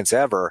experience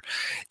ever,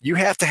 you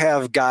have to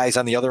have guys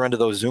on the other end of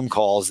those Zoom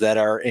calls that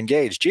are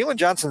engaged. Jalen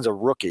Johnson's a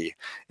rookie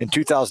in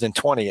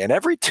 2020, and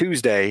every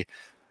Tuesday,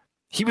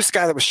 he was the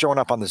guy that was showing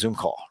up on the Zoom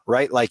call,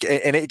 right? Like,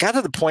 and it got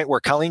to the point where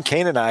Colleen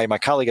Kane and I, my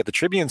colleague at the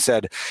Tribune,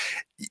 said,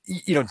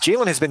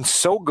 Jalen has been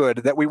so good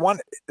that we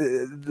want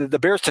the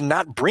Bears to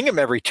not bring him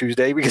every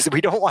Tuesday because we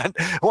don't want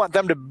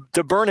them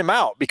to burn him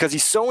out, because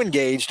he's so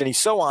engaged and he's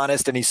so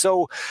honest and he's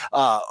so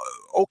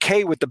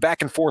okay with the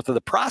back and forth of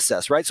the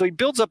process, right? So he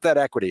builds up that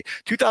equity.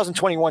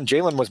 2021,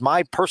 Jalen was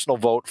my personal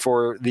vote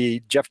for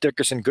the Jeff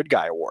Dickerson Good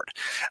Guy Award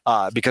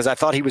because I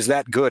thought he was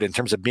that good in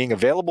terms of being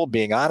available,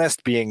 being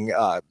honest, being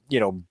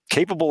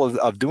capable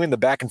of doing the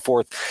back and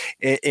forth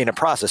in a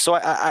process. So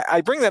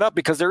I bring that up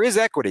because there is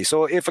equity.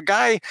 So if a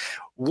guy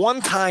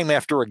one time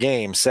after a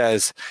game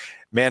says,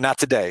 man, not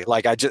today.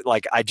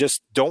 I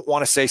just don't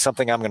want to say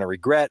something I'm going to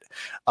regret.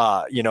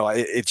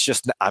 It's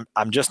just,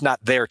 I'm just not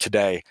there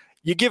today.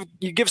 You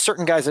give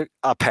certain guys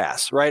a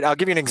pass, right? I'll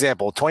give you an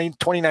example.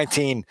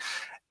 2019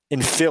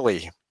 in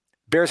Philly,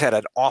 Bears had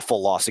an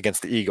awful loss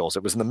against the Eagles.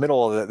 It was in the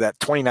middle of that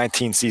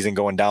 2019 season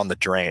going down the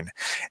drain.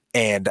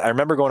 And I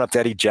remember going up to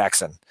Eddie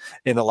Jackson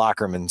in the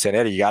locker room and saying,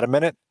 Eddie, you got a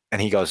minute?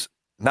 And he goes,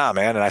 nah,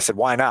 man. And I said,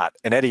 why not?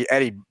 And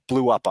Eddie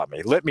blew up on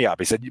me, lit me up.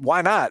 He said,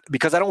 why not?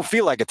 Because I don't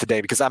feel like it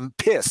today, because I'm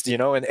pissed,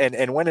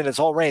 and when it's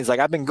all rains, like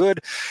I've been good,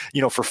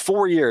 for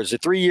 4 years or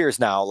 3 years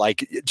now,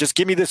 like, just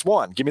give me this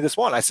one.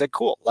 I said,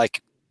 cool.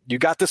 Like, you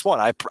got this one.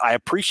 I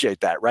appreciate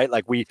that, right?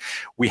 Like we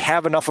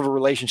have enough of a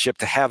relationship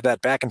to have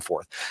that back and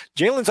forth.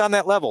 Jalen's on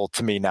that level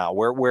to me now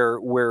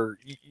where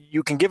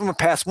you can give him a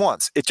pass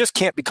once. It just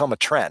can't become a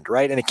trend,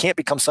 right? And it can't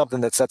become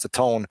something that sets a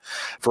tone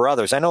for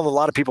others. I know a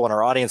lot of people in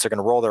our audience are going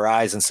to roll their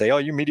eyes and say, oh,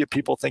 you media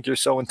people think you're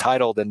so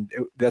entitled, and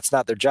that's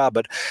not their job.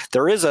 But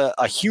there is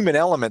a human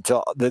element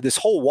to this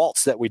whole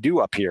waltz that we do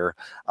up here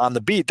on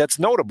the beat that's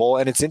notable,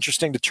 and it's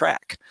interesting to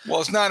track. Well,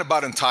 it's not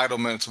about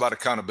entitlement. It's about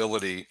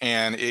accountability.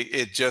 And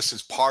it just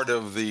is part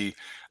of the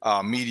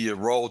media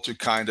role to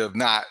kind of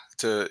not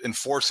to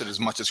enforce it as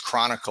much as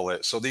chronicle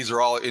it. So these are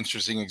all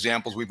interesting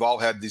examples. We've all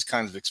had these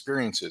kinds of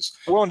experiences.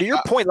 Well, and to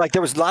your point, like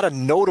there was a lot of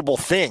notable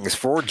things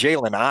for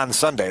Jalen on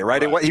Sunday,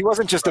 right? He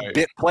wasn't just a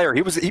bit player.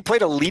 He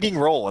played a leading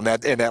role in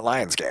that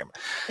Lions game.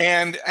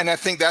 And I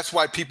think that's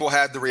why people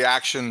had the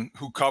reaction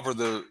who cover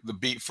the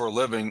beat for a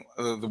living,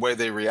 the way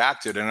they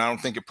reacted. And I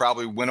don't think it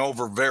probably went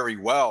over very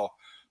well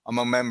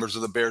among members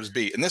of the Bears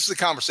beat. And this is a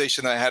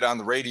conversation that I had on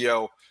the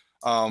radio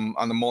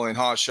on the Mully &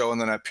 Haw show,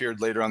 and then I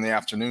appeared later on the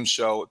afternoon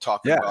show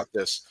talking about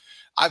this.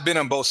 I've been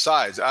on both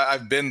sides.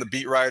 I've been the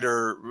beat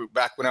writer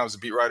back when I was a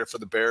beat writer for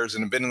the Bears,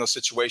 and have been in those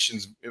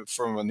situations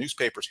from a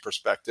newspaper's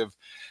perspective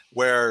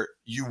where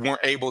you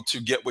weren't able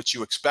to get what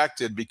you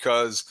expected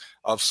because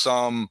of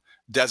some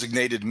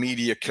designated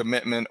media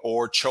commitment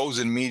or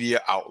chosen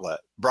media outlet.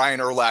 Brian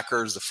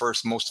Urlacher is the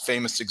first most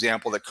famous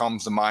example that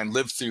comes to mind.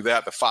 Lived through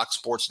that, the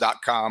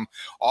foxsports.com,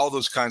 all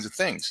those kinds of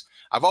things.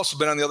 I've also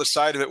been on the other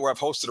side of it where I've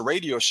hosted a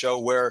radio show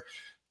where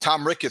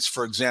Tom Ricketts,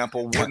 for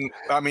example,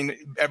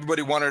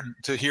 everybody wanted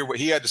to hear what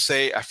he had to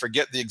say. I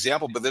forget the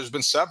example, but there's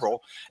been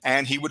several.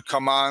 And he would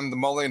come on the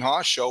Mully &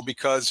 Haw show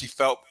because he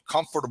felt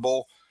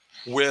comfortable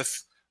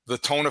with the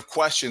tone of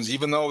questions.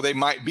 Even though they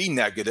might be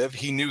negative,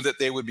 he knew that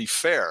they would be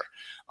fair.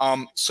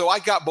 So I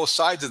got both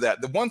sides of that.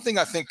 The one thing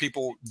I think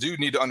people do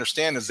need to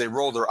understand as they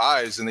roll their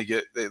eyes and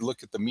they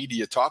look at the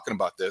media talking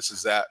about this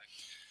is that,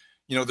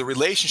 the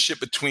relationship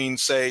between,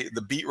 say,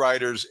 the beat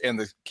writers and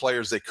the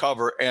players they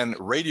cover and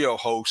radio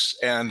hosts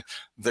and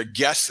the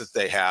guests that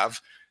they have,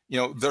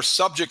 they're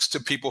subjects to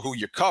people who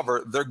you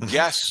cover. They're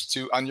guests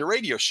on your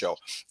radio show.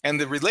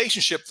 And the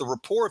relationship, the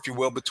rapport, if you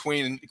will,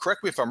 between,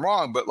 correct me if I'm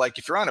wrong, but like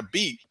if you're on a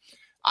beat,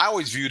 I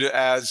always viewed it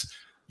as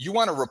you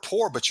want a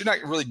rapport, but you're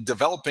not really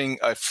developing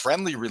a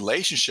friendly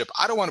relationship.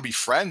 I don't want to be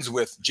friends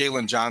with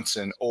Jalen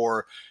Johnson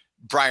or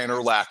Brian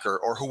Urlacher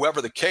or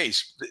whoever the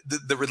case.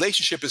 The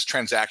relationship is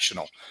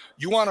transactional.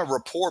 You want a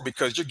rapport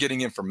because you're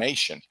getting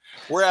information.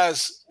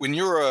 Whereas when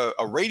you're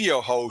a radio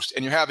host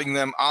and you're having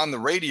them on the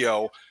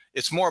radio,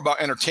 it's more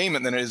about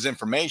entertainment than it is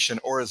information,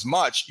 or as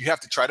much. You have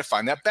to try to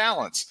find that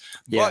balance.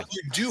 Yeah. But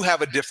you do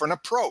have a different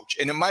approach,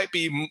 and it might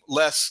be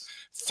less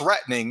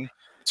threatening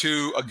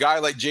to a guy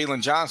like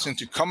Jalen Johnson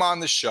to come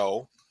on the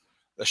show,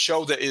 a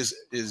show that is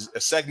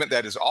a segment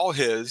that is all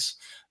his.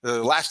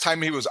 The last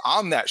time he was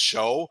on that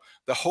show,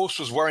 the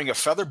host was wearing a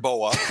feather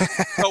boa.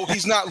 So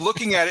he's not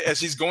looking at it as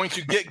he's going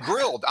to get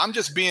grilled. I'm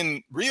just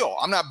being real.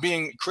 I'm not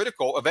being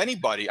critical of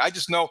anybody. I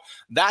just know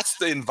that's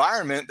the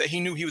environment that he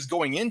knew he was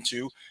going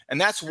into. And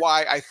that's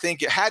why I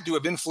think it had to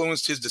have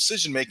influenced his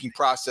decision-making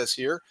process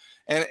here.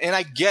 And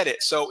I get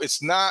it. So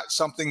it's not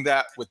something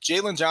that with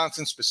Jalen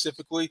Johnson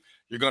specifically,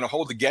 you're going to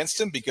hold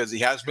against him because he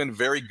has been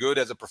very good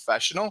as a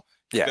professional.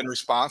 been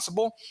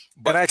responsible.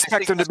 But I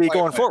expect him to be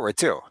going forward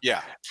too.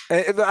 Yeah.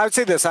 I would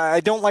say this. I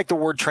don't like the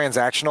word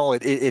transactional.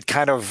 It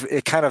kind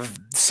of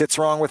sits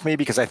wrong with me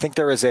because I think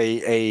there is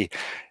a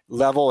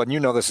level, and you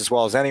know this as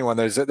well as anyone,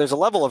 there's a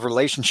level of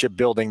relationship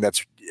building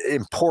that's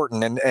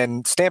important,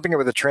 and stamping it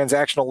with a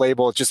transactional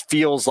label, it just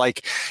feels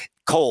like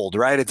cold,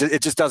 right?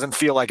 It just doesn't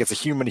feel like it's a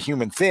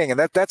human thing. And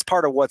that's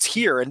part of what's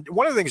here. And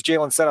one of the things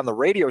Jalen said on the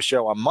radio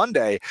show on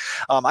Monday,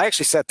 I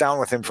actually sat down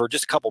with him for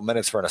just a couple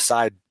minutes for an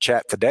aside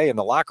chat today in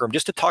the locker room,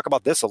 just to talk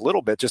about this a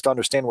little bit, just to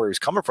understand where he was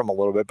coming from a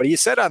little bit. But he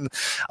said on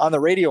the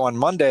radio on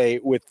Monday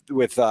with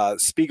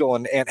Spiegel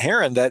and Ant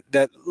Heron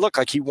that look,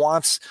 like he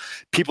wants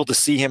people to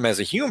see him as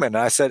a human. And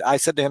I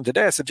said to him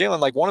today, I said, Jalen,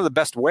 like one of the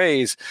best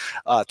ways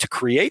to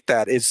create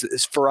that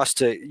is for us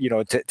to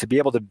be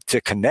able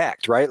to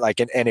connect, right? Like,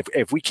 and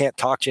if we can't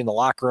talk to you in the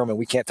locker room and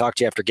we can't talk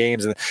to you after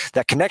games, and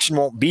that connection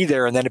won't be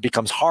there, and then it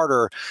becomes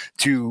harder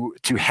to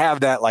have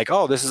that, like,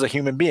 oh, this is a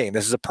human being,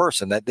 this is a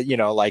person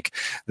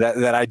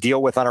that I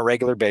deal with on a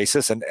regular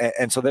basis,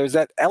 and so there's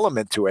that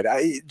element to it.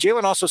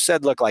 Jalen also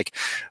said, look, like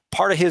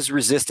part of his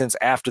resistance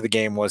after the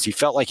game was he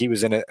felt like he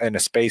was in a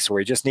space where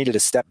he just needed to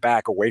step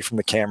back away from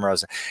the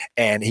cameras,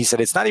 and he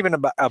said it's not even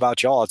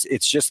about y'all,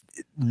 it's just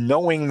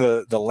knowing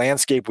the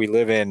landscape we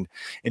live in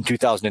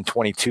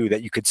 2022,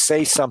 that you could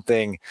say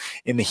something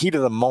in the heat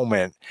of the moment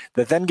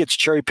that then gets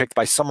cherry picked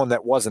by someone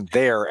that wasn't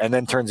there and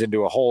then turns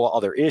into a whole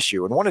other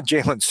issue. And one of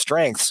Jalen's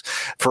strengths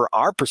for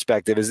our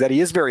perspective is that he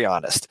is very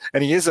honest,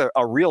 and he is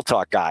a real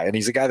talk guy, and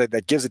he's a guy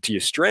that gives it to you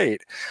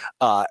straight.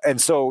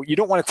 And so you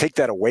don't want to take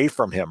that away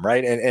from him,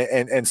 right?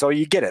 And so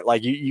you get it.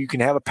 Like you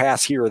can have a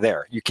pass here or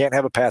there. You can't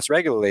have a pass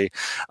regularly.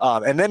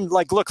 And then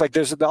look,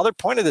 there's the other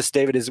point of this,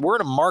 David, is we're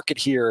in a market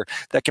here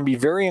that can be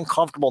very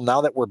uncomfortable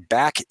now that we're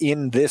back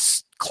in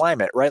this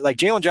climate, right? Like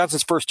Jalen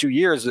Johnson's first 2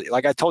 years,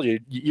 like I told you,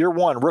 year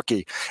one,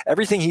 rookie,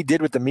 everything he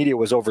did with the media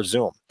was over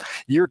Zoom.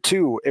 Year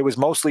two, it was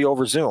mostly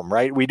over Zoom,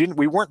 right? We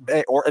weren't,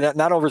 or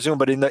not over Zoom,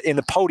 but in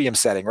the podium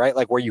setting, right?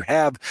 Like where you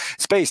have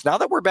space. Now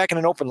that we're back in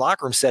an open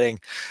locker room setting,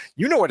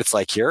 you know what it's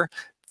like here.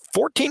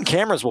 14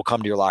 cameras will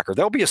come to your locker.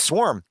 There'll be a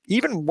swarm.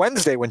 Even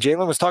Wednesday, when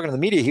Jalen was talking to the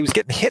media, he was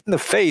getting hit in the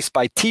face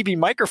by TV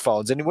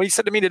microphones. And what he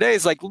said to me today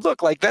is like,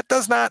 look, like that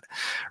does not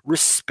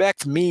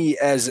respect me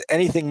as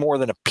anything more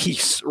than a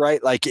piece,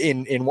 right? Like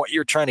in what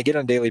you're trying to get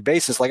on a daily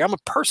basis. Like I'm a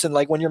person,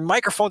 like when your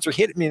microphones are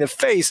hitting me in the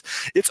face,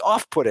 it's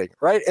off-putting,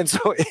 right? And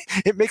so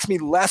it makes me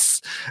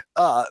less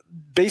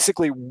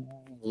basically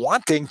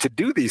wanting to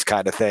do these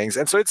kind of things.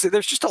 And so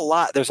there's a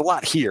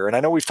lot here. And I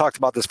know we've talked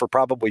about this for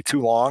probably too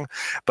long,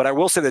 but I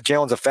will say that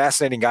Jalen's a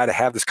fascinating guy to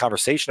have this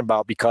conversation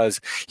about, because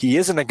he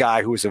isn't a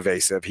guy who's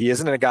evasive. He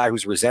isn't a guy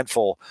who's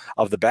resentful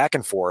of the back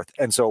and forth.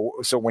 And so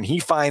when he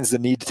finds the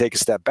need to take a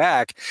step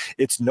back,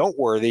 it's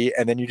noteworthy.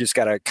 And then you just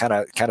got to kind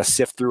of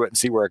sift through it and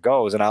see where it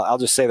goes. And I'll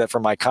just say that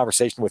from my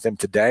conversation with him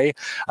today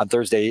on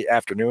Thursday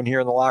afternoon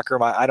here in the locker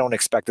room, I don't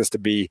expect this to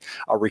be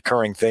a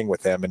recurring thing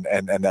with him,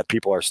 and that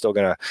people are still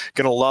gonna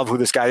love who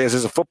this guy is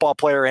as a football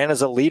player and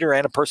as a leader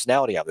and a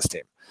personality on this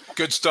team.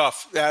 Good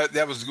stuff.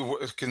 That was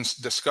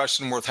a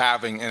discussion worth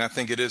having, and I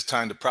think it is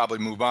time to probably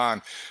move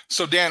on.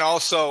 So, Dan,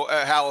 also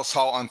at Halas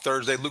Hall on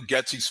Thursday, Luke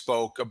Getsy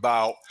spoke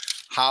about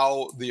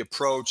how the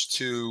approach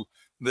to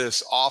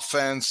this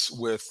offense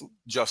with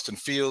Justin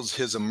Fields,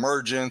 his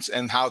emergence,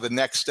 and how the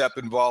next step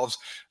involves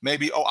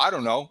maybe,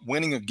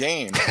 winning a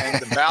game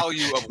and the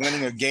value of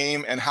winning a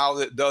game and how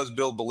it does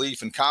build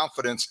belief and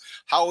confidence.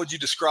 How would you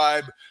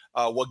describe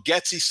what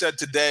Getsy said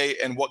today,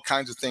 and what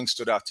kinds of things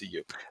stood out to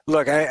you?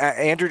 Look,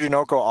 Andrew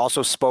Janocko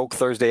also spoke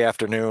Thursday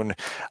afternoon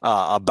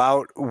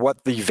about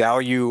what the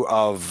value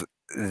of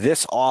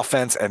this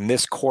offense and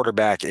this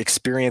quarterback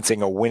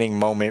experiencing a winning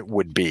moment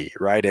would be,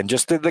 right? And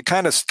just the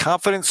kind of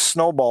confidence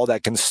snowball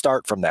that can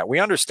start from that. We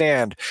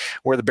understand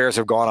where the Bears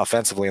have gone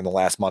offensively in the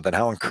last month and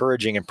how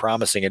encouraging and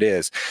promising it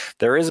is.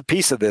 There is a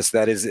piece of this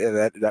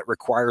that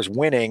requires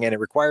winning, and it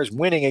requires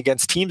winning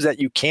against teams that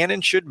you can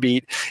and should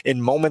beat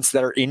in moments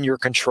that are in your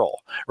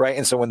control, right?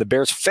 And so when the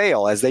Bears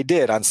fail, as they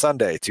did on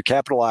Sunday, to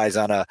capitalize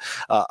on a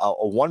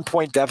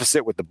 1-point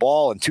deficit with the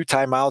ball and 2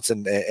 timeouts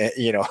and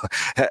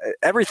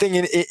everything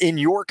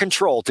in your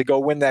control to go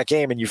win that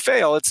game, and you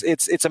fail,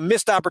 it's a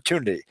missed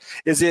opportunity.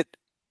 Is it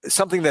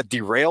something that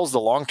derails the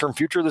long-term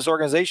future of this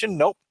organization?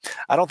 Nope.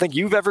 I don't think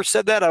you've ever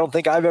said that. I don't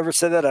think I've ever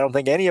said that. I don't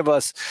think any of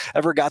us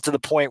ever got to the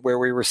point where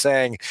we were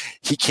saying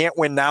he can't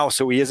win now,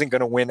 so he isn't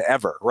going to win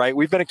ever, right?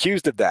 We've been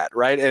accused of that,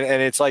 right?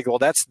 And it's like, well,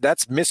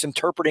 that's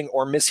misinterpreting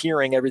or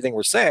mishearing everything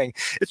we're saying.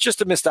 It's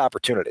just a missed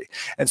opportunity.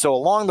 And so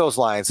along those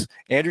lines,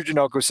 Andrew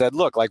Janocko said,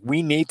 look, like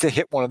we need to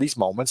hit one of these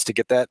moments to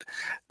get that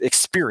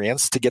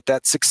experience, to get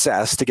that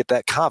success, to get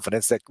that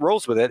confidence that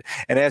rolls with it.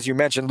 And as you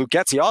mentioned, Luke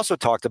Getsy also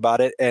talked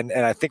about it. And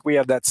I think we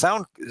have that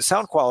sound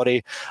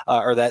quality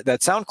or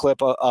that sound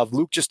clip of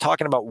Luke just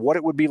talking about what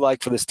it would be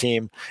like for this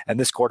team and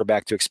this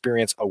quarterback to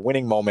experience a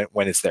winning moment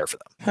when it's there for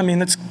them. I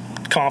mean, it's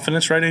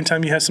confidence, right?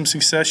 Anytime you have some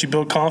success, you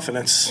build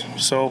confidence.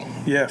 So,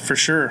 yeah, for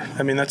sure.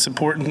 I mean, that's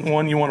important.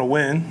 One, you want to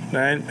win,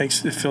 right?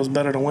 It feels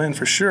better to win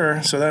for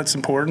sure. So that's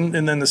important.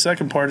 And then the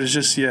second part is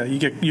just,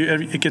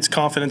 it gets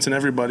confidence in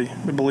everybody,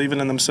 believing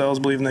in themselves,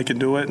 believing they can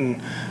do it,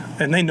 and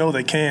they know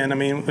they can. I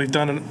mean, they've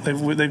done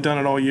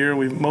it all year.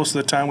 Most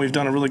of the time we've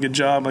done a really good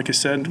job. Like I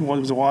said, when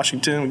it was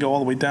Washington, we go all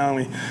the way down.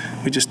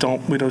 We just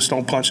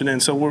don't punch it in.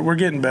 So we're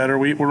getting better.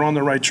 We're on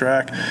the right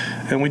track,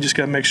 and we just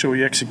got to make sure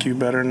we execute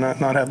better and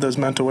not have those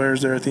mental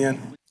errors there at the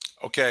end.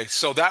 Okay,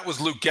 so that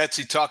was Luke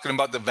Getsy talking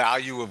about the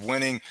value of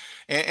winning,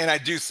 and I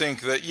do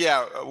think that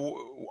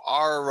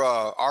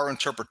our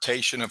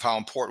interpretation of how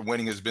important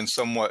winning has been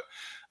somewhat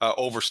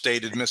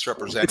overstated,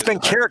 misrepresented. It's been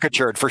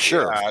caricatured for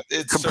sure. Yeah,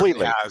 it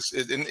completely has.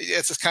 And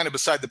it's just kind of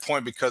beside the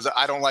point, because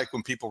I don't like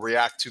when people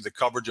react to the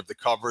coverage of the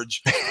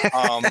coverage,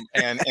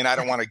 and I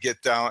don't want to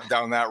get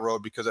down that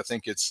road, because I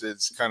think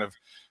it's kind of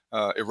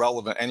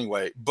irrelevant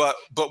anyway. But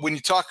when you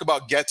talk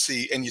about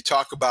Getsy and you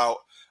talk about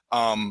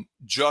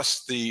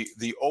just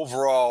the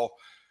overall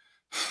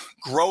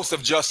growth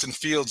of Justin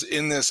Fields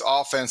in this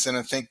offense, and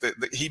I think that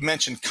he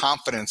mentioned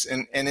confidence,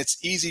 and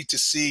it's easy to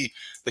see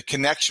the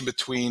connection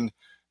between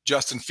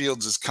Justin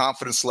Fields'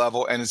 confidence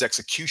level and his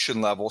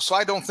execution level. So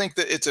I don't think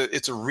that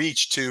it's a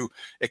reach to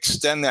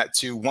extend that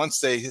to, once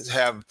they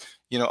have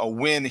a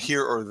win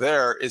here or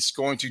there, it's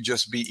going to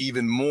just be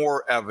even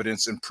more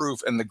evidence and proof,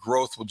 and the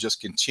growth will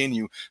just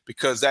continue,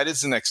 because that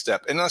is the next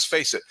step. And let's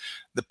face it,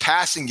 the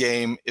passing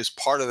game is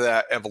part of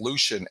that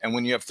evolution. And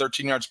when you have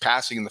 13 yards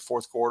passing in the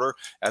fourth quarter,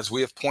 as we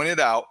have pointed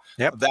out,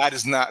 that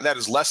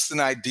is less than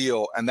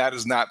ideal, and that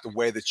is not the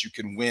way that you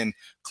can win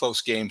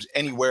close games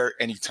anywhere,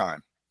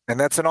 anytime. And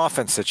that's an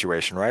offense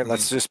situation, right?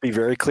 Let's just be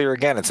very clear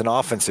again. It's an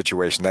offense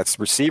situation. That's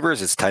receivers,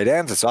 it's tight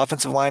ends, it's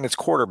offensive line, it's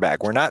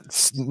quarterback.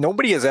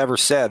 Nobody has ever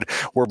said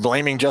we're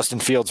blaming Justin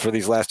Fields for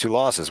these last two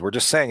losses. We're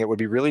just saying it would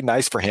be really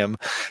nice for him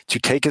to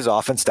take his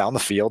offense down the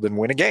field and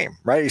win a game,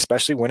 right?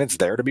 Especially when it's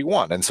there to be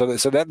won. And so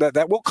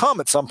that will come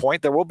at some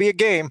point. There will be a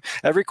game.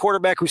 Every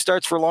quarterback who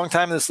starts for a long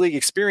time in this league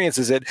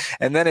experiences it.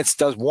 And then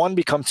does 1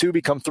 become 2,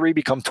 become 3,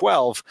 become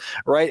 12,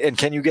 right? And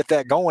can you get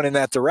that going in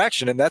that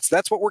direction? And that's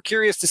what we're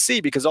curious to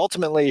see, because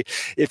ultimately,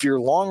 if your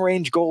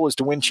long-range goal is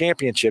to win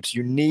championships,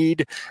 you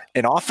need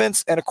an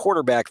offense and a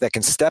quarterback that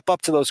can step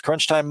up to those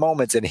crunch time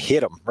moments and hit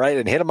them, right?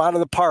 And hit them out of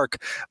the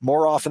park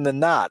more often than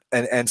not.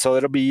 And so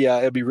it'll be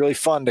really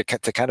fun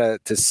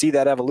to see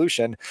that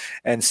evolution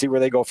and see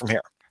where they go from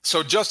here.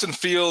 So Justin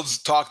Fields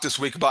talked this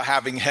week about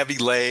having heavy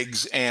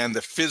legs and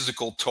the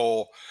physical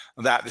toll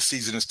that the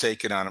season has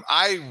taken on him.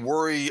 I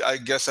worry, I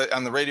guess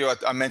on the radio,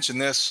 I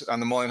mentioned this on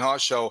the Mully and Haw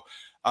show,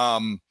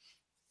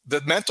 the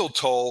mental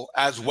toll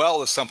as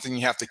well is something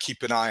you have to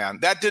keep an eye on.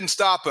 That didn't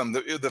stop him,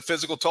 the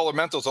physical toll or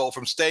mental toll,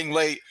 from staying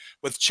late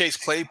with Chase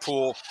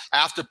Claypool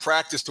after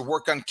practice to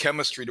work on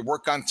chemistry, to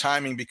work on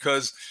timing,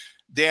 because,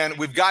 Dan,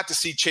 we've got to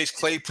see Chase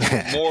Claypool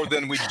more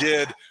than we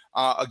did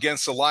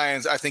against the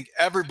Lions. I think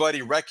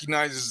everybody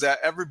recognizes that.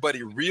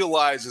 Everybody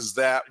realizes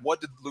that.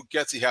 What did Luke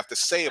Getsy have to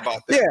say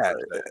about that?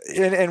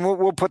 Yeah, and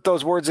we'll put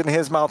those words in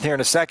his mouth here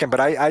in a second, but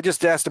I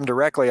just asked him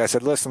directly. I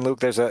said, listen, Luke,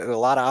 there's a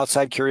lot of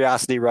outside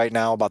curiosity right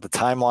now about the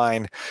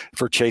timeline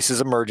for Chase's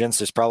emergence.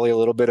 There's probably a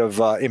little bit of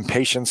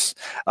impatience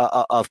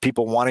of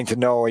people wanting to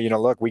know,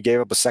 look, we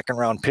gave up a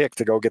second-round pick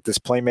to go get this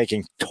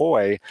playmaking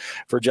toy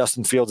for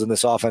Justin Fields in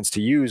this offense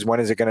to use. When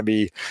is it going to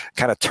be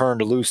kind of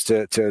turned loose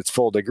to its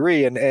full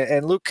degree?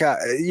 And Luke,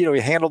 he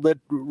handled it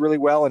really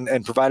well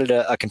and provided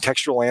a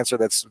contextual answer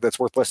that's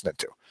worth listening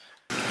to.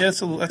 Yeah,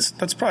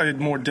 that's probably a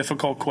more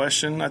difficult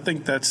question. I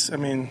think I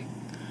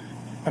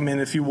mean,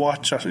 if you're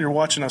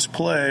watching us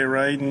play,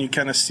 right, and you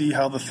kind of see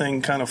how the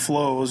thing kind of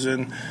flows,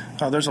 and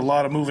there's a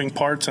lot of moving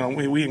parts, and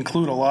we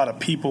include a lot of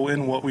people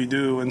in what we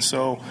do, and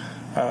so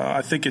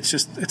I think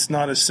it's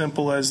not as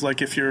simple as,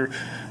 like, if you're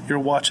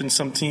watching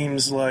some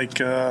teams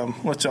like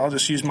I'll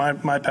just use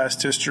my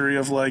past history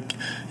of, like,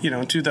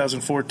 in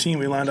 2014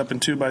 we lined up in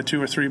 2x2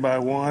 or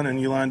 3x1, and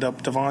you lined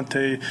up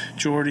Devontae,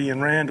 Jordy,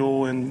 and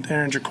Randall, and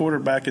Aaron's your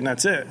quarterback, and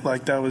that's it.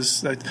 Like, that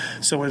was like,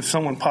 so if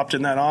someone popped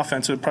in that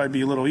offense, it would probably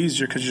be a little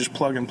easier because you just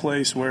plug and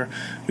place. Where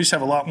we just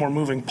have a lot more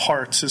moving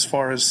parts as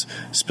far as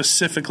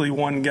specifically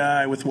one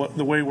guy with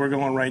the way we're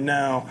going right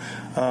now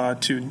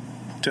to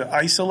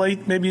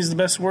isolate, maybe is the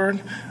best word.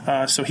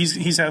 So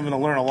he's having to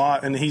learn a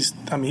lot, and he's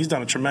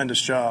done a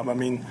tremendous job. I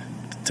mean,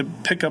 to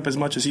pick up as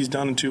much as he's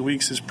done in 2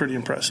 weeks is pretty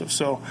impressive.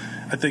 So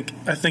I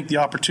think the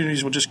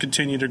opportunities will just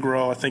continue to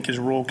grow. I think his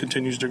role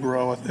continues to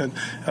grow, and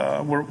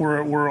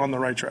we're on the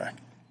right track.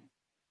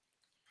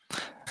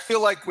 I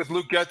feel like with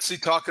Luke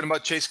Getsy talking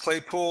about Chase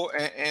Claypool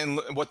and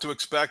what to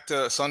expect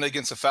Sunday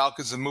against the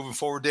Falcons and moving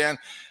forward, Dan,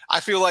 I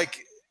feel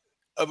like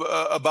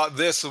about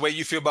this the way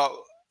you feel about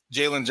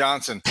Jalen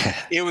Johnson.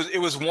 It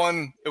was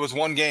one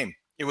game.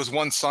 It was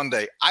one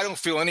Sunday. I don't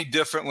feel any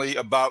differently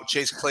about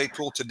Chase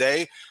Claypool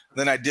today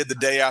than I did the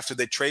day after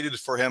they traded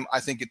for him. I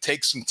think it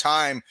takes some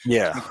time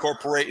to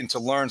incorporate and to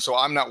learn. So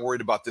I'm not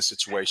worried about this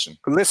situation.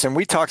 Listen,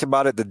 we talked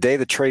about it the day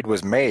the trade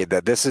was made,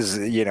 that this is,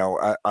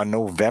 a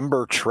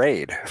November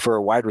trade for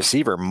a wide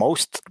receiver.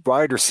 Most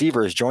wide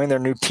receivers join their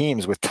new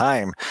teams with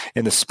time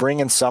in the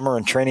spring and summer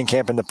and training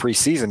camp in the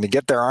preseason to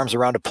get their arms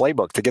around a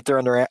playbook, to get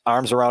their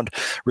arms around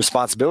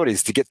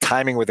responsibilities, to get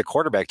timing with the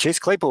quarterback. Chase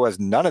Claypool has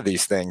none of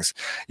these things,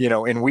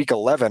 in week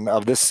 11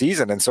 of this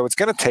season. And so it's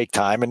going to take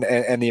time,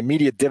 and the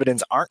immediate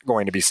dividends aren't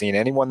going to be seen.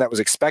 Anyone that was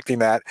expecting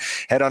that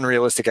had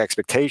unrealistic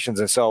expectations.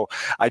 And so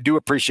I do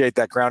appreciate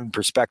that grounded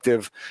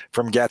perspective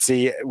from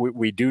Getsy.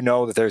 We do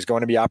know that there's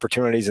going to be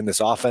opportunities in this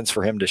offense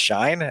for him to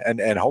shine.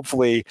 And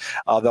hopefully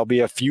there'll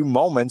be a few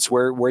moments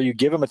where you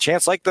give him a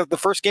chance, like the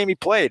first game he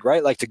played,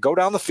 right? Like to go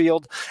down the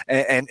field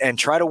and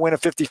try to win a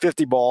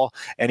 50-50 ball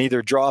and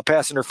either draw a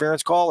pass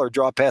interference call or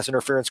draw a pass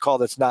interference call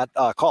that's not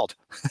called.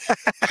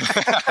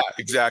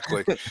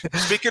 Exactly.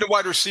 Speaking of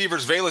wide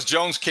receivers, Velus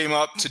Jones came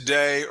up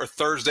today or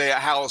Thursday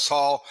at Halas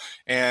Hall,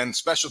 and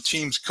special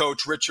teams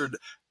coach Richard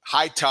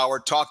Hightower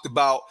talked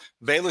about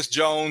Velus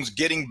Jones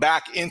getting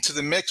back into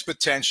the mix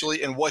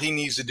potentially and what he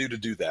needs to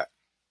do that.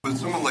 With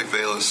someone like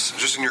Velus,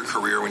 just in your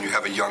career when you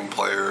have a young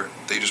player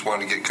that you just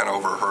want to get kind of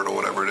over a hurdle,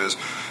 whatever it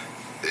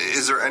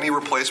is there any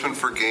replacement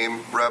for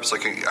game reps?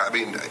 Like, I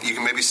mean, you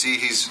can maybe see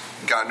he's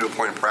gotten to a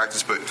point in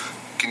practice, but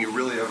can you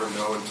really ever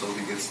know until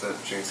he gets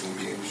that chance in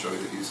the game to show you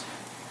that he's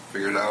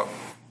figured it out?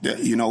 Yeah,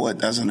 you know what?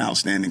 That's an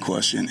outstanding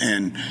question.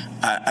 And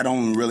I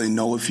don't really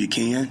know if you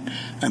can.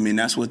 I mean,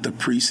 that's what the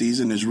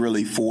preseason is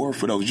really for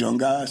those young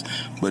guys.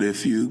 But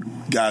if you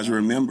guys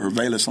remember,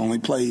 Velus only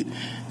played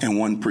in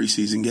one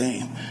preseason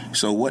game.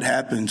 So what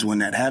happens when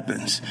that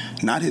happens?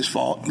 Not his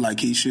fault. Like,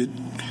 he should,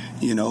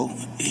 he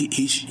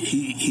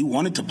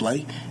wanted to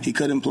play. He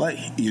couldn't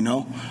play,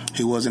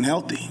 He wasn't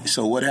healthy.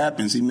 So what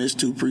happens? He missed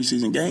 2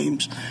 preseason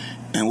games.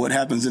 And what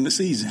happens in the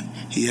season?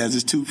 He has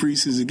his 2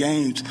 preseason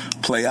games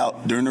play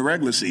out during the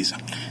regular season.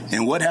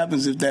 And what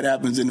happens if that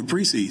happens in the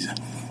preseason?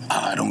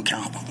 I don't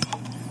count.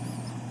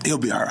 He'll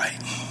be all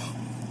right.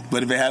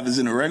 But if it happens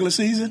in the regular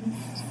season,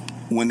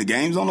 when the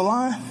game's on the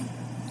line,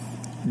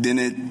 then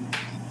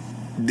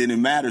it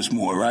matters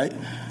more, right?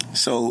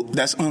 So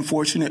that's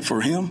unfortunate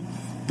for him,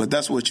 but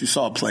that's what you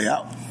saw play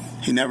out.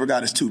 He never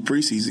got his 2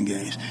 preseason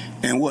games.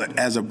 And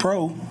as a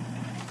pro,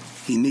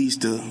 he needs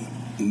to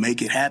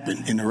make it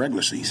happen in the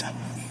regular season.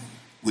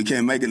 We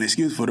can't make an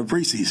excuse for the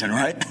preseason,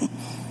 right?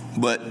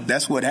 But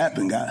that's what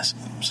happened, guys.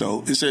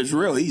 So it's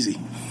real easy.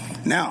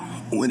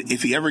 Now,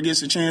 if he ever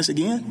gets a chance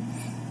again,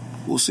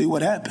 we'll see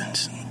what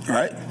happens,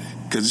 right?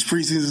 Because his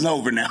preseason's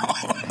over now.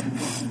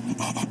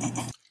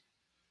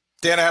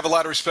 Dan, I have a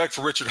lot of respect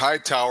for Richard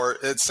Hightower.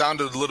 It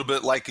sounded a little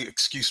bit like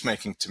excuse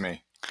making to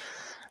me.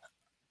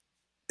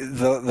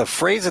 The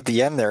phrase at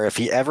the end there, if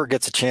he ever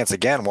gets a chance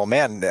again, well,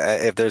 man,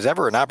 if there's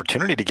ever an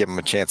opportunity to give him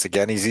a chance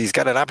again, he's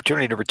got an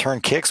opportunity to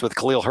return kicks with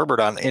Khalil Herbert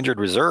on injured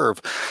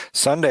reserve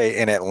Sunday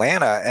in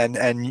Atlanta.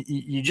 And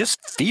you just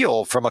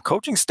feel from a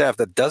coaching staff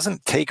that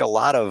doesn't take a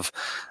lot of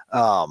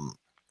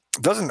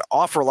doesn't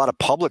offer a lot of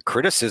public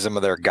criticism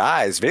of their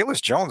guys.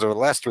 Velus Jones over the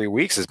last 3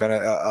 weeks has been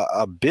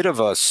a bit of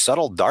a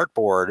subtle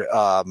dartboard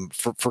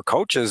for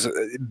coaches,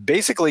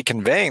 basically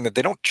conveying that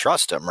they don't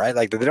trust him, right?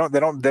 Like they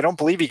don't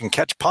believe he can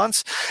catch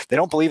punts. They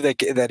don't believe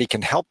that he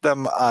can help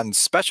them on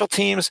special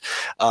teams.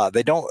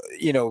 They don't,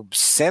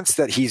 sense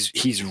that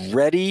he's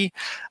ready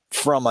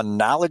from a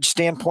knowledge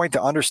standpoint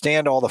to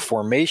understand all the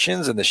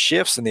formations and the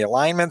shifts and the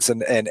alignments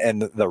and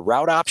the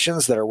route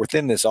options that are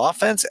within this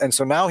offense. And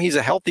so now he's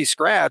a healthy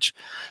scratch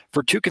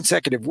for 2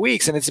 consecutive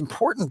weeks. And it's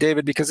important,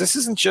 David, because this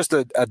isn't just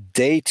a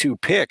day 2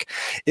 pick.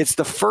 It's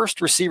the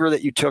first receiver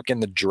that you took in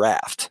the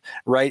draft,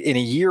 right? In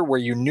a year where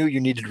you knew you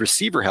needed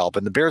receiver help.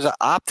 And the Bears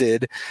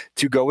opted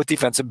to go with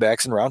defensive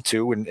backs in round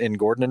 2 in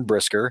Gordon and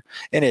Brisker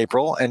in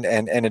April and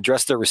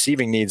address their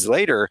receiving needs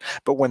later.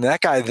 But when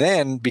that guy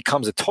then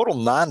becomes a total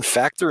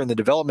non-factor in the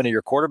development of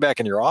your quarterback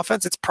and your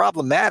offense, it's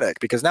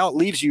problematic because now it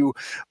leaves you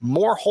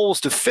more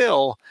holes to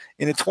fill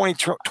in the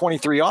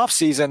 2023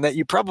 offseason that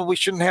you probably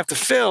shouldn't have to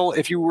fill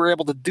if you were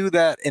able to do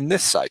that in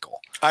this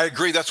cycle. I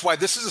agree. That's why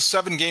this is a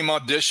 7-game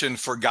audition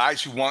for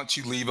guys who want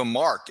to leave a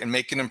mark and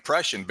make an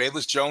impression.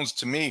 Velus Jones,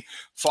 to me,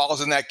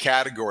 falls in that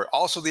category.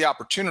 Also, the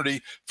opportunity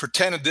for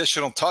 10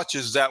 additional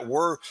touches that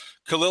were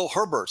Khalil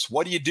Herbert's.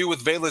 What do you do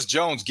with Velus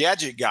Jones?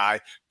 Gadget guy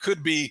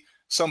could be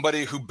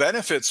somebody who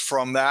benefits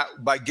from that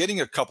by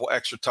getting a couple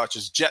extra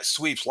touches, jet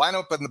sweeps, line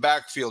up in the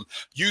backfield,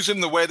 use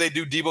him the way they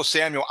do Deebo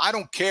Samuel. I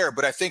don't care,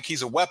 but I think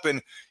he's a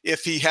weapon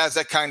if he has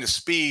that kind of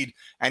speed,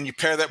 and you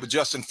pair that with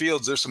Justin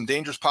Fields, there's some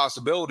dangerous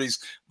possibilities.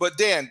 But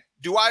Dan,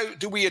 do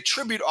we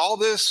attribute all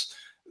this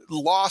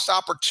lost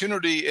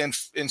opportunity and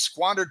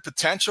squandered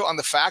potential on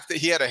the fact that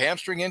he had a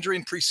hamstring injury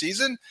in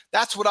preseason?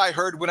 That's what I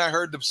heard when I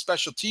heard the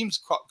special teams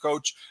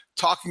coach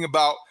talking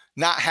about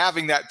not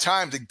having that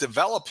time to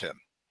develop him.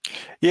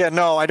 Yeah,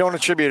 no, I don't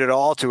attribute it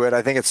all to it.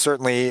 I think it's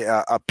certainly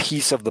a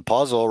piece of the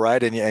puzzle,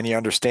 right? And you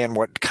understand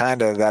what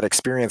kind of that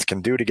experience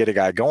can do to get a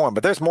guy going.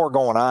 But there's more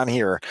going on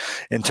here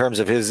in terms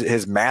of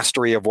his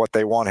mastery of what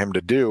they want him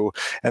to do.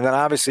 And then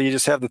obviously you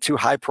just have the 2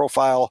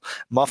 high-profile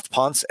muffed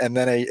punts and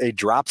then a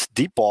dropped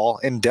deep ball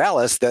in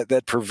Dallas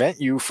that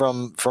prevent you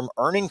from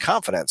earning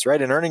confidence,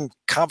 right? And earning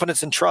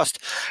confidence and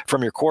trust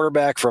from your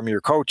quarterback, from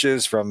your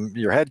coaches, from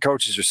your head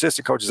coaches, your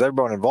assistant coaches,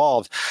 everyone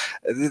involved.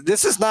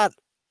 This is not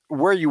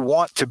where you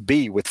want to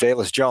be with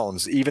Velus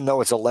Jones, even though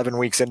it's 11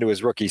 weeks into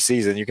his rookie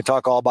season. You can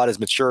talk all about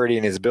his maturity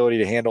and his ability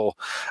to handle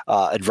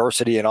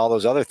adversity and all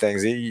those other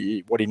things.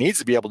 What he needs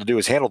to be able to do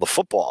is handle the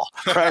football,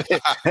 right?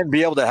 And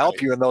be able to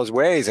help you in those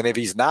ways. And if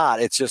he's not,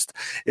 it's a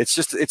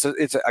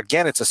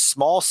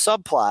small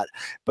subplot,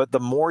 but the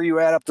more you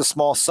add up the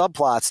small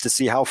subplots to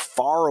see how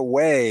far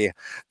away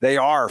they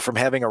are from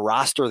having a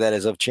roster that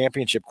is of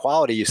championship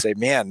quality, you say,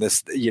 man,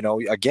 this,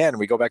 again,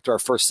 we go back to our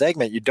first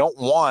segment. You don't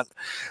want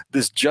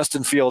this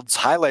Justin Fields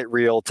highlight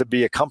reel to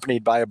be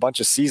accompanied by a bunch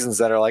of seasons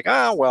that are like,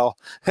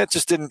 it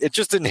just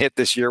didn't hit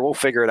this year. We'll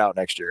figure it out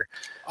next year.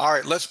 All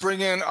right, let's bring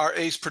in our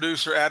ace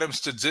producer, Adam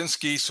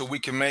Studzinski, so we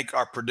can make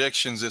our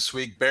predictions this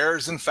week.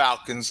 Bears and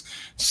Falcons,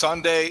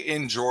 Sunday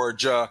in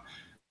Georgia.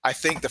 I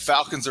think the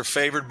Falcons are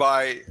favored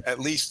by at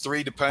least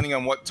 3, depending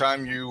on what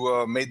time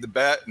you made the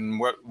bet and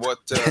where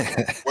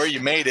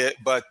you made it.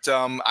 But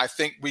I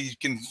think we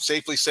can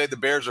safely say the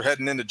Bears are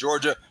heading into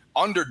Georgia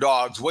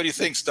underdogs. What do you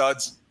think,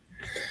 Studs?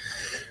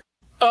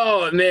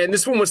 Oh, man,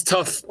 this one was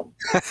tough.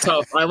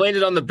 I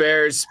landed on the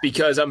Bears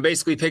because I'm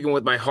basically picking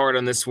with my heart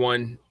on this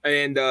one.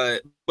 And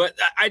but we're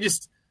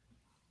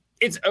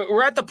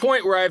at the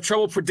point where I have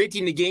trouble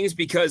predicting the games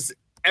because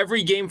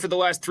every game for the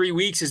last 3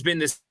 weeks has been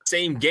the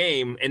same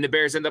game, and the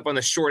Bears end up on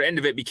the short end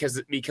of it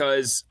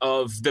because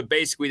of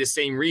basically the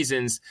same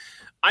reasons.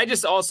 I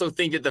just also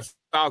think that the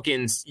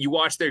Falcons, you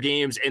watch their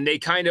games, and they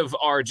kind of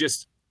are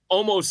just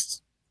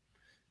almost –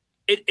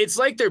 it's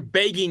like they're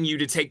begging you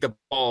to take the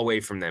ball away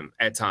from them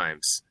at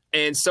times.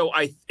 And so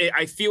I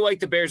feel like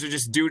the Bears are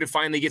just due to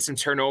finally get some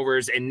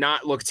turnovers and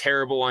not look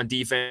terrible on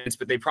defense,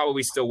 but they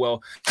probably still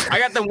will. I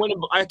got them winning.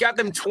 I got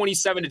them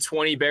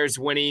 27-20, Bears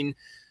winning.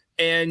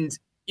 And,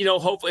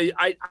 hopefully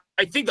I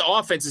think the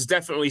offense is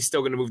definitely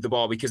still going to move the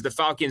ball because the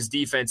Falcons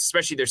defense,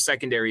 especially their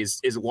secondary,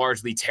 is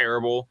largely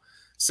terrible.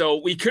 So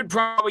we could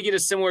probably get a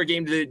similar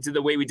game to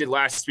the way we did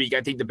last week.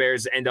 I think the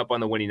Bears end up on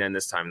the winning end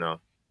this time,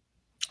 though.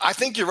 I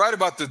think you're right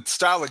about the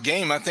style of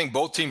game. I think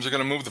both teams are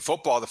going to move the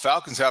football. The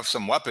Falcons have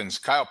some weapons.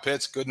 Kyle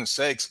Pitts, goodness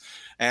sakes.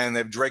 And they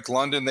have Drake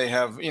London. They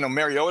have,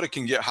 Mariota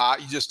can get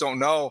hot. You just don't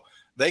know.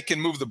 They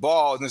can move the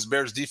ball, and this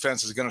Bears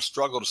defense is going to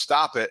struggle to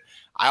stop it.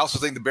 I also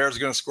think the Bears are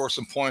going to score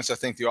some points. I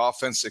think the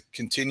offense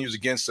continues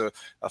against a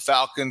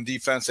Falcon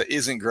defense that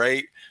isn't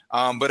great.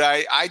 But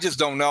I just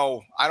don't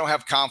know. I don't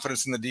have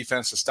confidence in the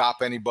defense to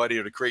stop anybody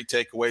or to create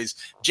takeaways.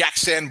 Jack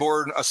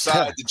Sanborn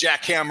aside, the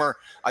jackhammer,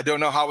 I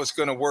don't know how it's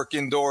going to work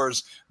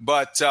indoors.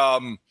 But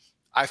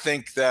I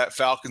think that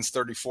Falcons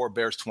 34,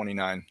 Bears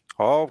 29.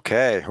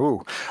 Okay.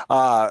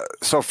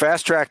 So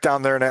fast track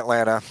down there in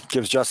Atlanta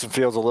gives Justin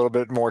Fields a little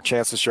bit more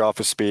chance to show off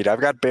his speed. I've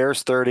got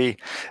Bears 30,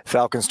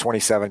 Falcons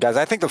 27. Guys,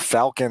 I think the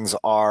Falcons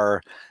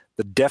are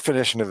the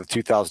definition of the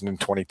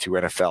 2022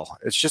 NFL.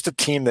 It's just a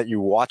team that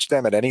you watch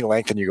them at any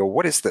length and you go,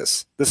 what is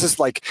this? This is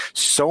like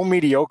so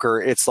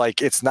mediocre. It's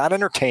like, it's not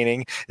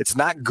entertaining. It's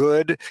not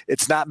good.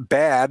 It's not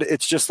bad.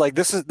 It's just like,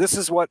 this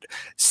is what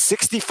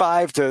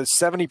 65 to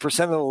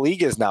 70% of the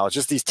league is now. It's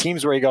just these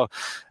teams where you go,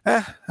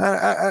 I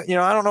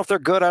don't know if they're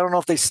good. I don't know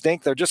if they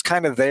stink. They're just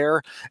kind of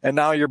there. And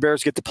now your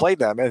Bears get to play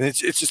them. And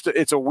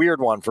it's a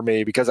weird one for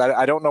me because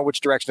I don't know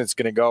which direction it's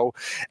going to go.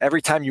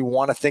 Every time you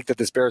want to think that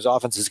this Bears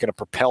offense is going to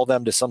propel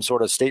them to some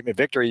sort of statement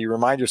victory, you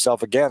remind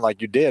yourself again,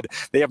 like you did,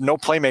 they have no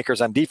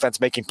playmakers on defense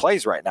making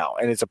plays right now.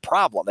 And it's a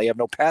problem. They have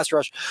no pass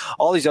rush,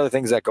 all these other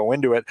things that go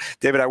into it.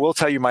 David, I will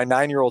tell you, my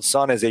 9-year-old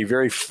son is a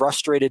very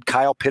frustrated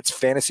Kyle Pitts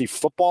fantasy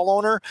football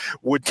owner,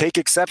 would take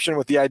exception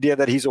with the idea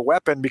that he's a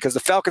weapon because the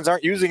Falcons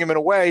aren't using him in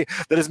a way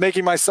that is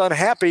making my son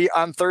happy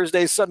on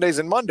Thursdays, Sundays,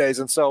 and Mondays.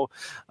 And so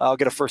I'll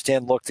get a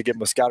firsthand look to give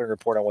him a scouting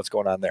report on what's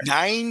going on there.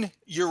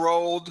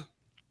 9-year-old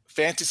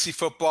fantasy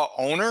football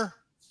owner?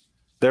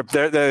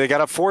 They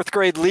got a 4th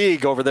grade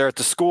league over there at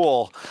the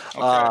school.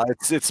 Okay.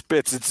 It's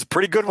a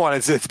pretty good one.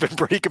 It's been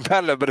pretty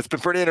competitive, but it's been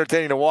pretty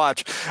entertaining to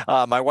watch.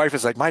 My wife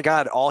is like, my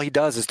God, all he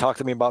does is talk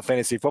to me about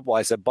fantasy football.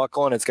 I said,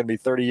 buckle in, it's going to be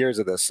 30 years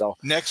of this. So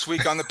next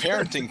week on the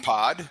parenting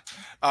pod.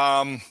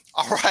 All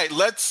right,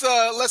 let's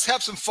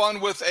have some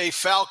fun with a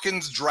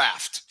Falcons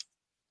draft.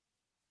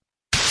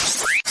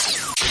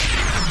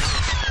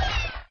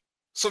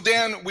 So,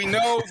 Dan, we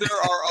know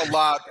there are a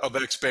lot of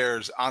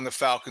ex-Bears on the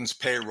Falcons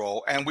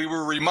payroll, and we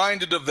were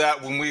reminded of that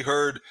when we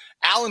heard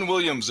Alan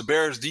Williams, the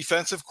Bears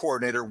defensive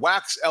coordinator,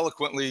 wax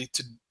eloquently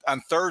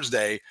on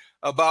Thursday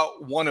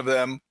about one of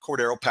them,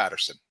 Cordero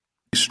Patterson.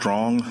 He's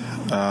strong.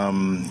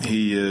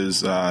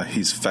 He's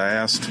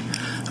fast.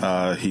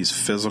 He's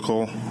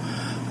physical.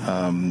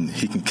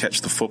 He can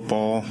catch the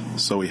football,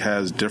 so he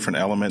has different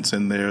elements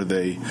in there.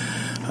 They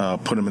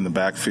put him in the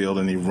backfield,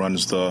 and he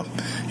runs the,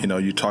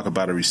 you talk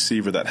about a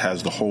receiver that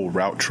has the whole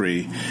route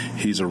tree.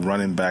 He's a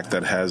running back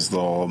that has the,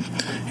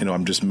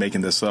 I'm just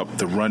making this up,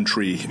 the run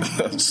tree,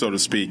 so to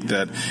speak,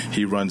 that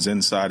he runs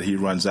inside, he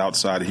runs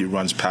outside, he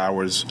runs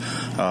powers.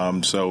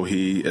 So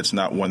it's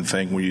not one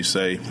thing where you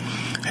say,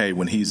 hey,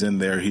 when he's in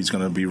there, he's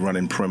going to be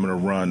running perimeter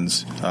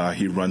runs.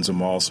 He runs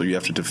them all, so you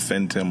have to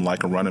defend him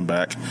like a running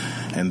back.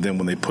 And then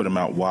when they put him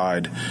out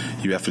wide,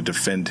 you have to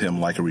defend him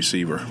like a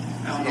receiver.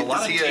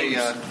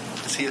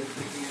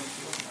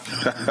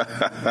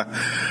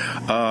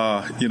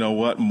 You know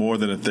what? More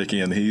than a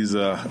thickian. He's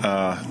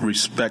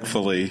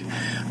respectfully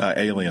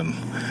alien.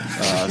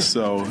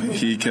 So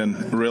he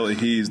can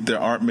really, there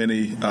aren't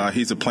many,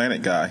 he's a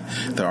planet guy.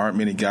 There aren't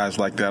many guys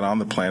like that on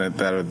the planet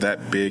that are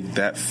that big,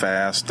 that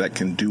fast, that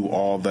can do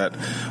all that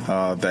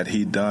that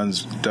he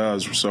does.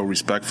 So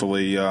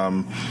respectfully,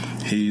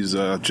 he's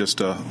just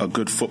a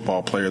good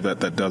football player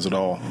that does it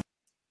all.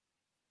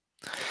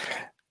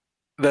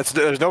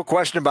 There's no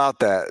question about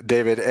that,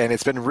 David, and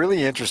it's been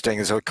really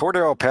interesting. So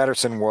Cordarrelle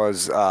Patterson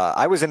was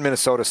I was in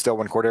Minnesota still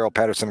when Cordarrelle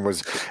Patterson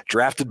was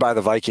drafted by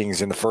the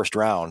Vikings in the first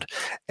round,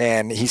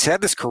 and he's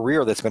had this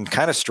career that's been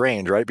kind of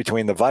strange, right?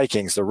 Between the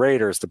Vikings, the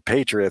Raiders, the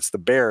Patriots, the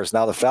Bears,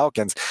 now the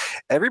Falcons.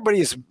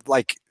 Everybody's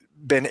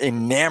been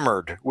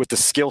enamored with the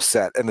skill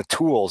set and the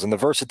tools and the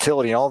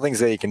versatility and all the things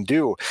that he can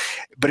do.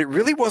 But it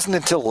really wasn't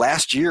until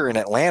last year in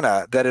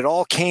Atlanta that it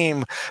all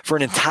came for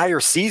an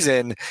entire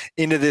season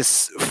into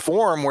this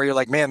form where you're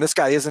like, man, this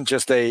guy isn't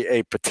just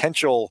a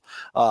potential,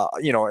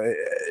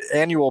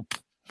 annual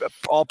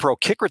all-pro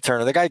kick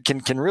returner. The guy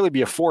can really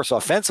be a force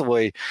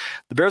offensively.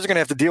 The Bears are going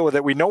to have to deal with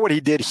it. We know what he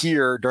did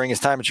here during his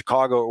time in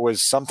Chicago. It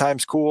was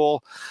sometimes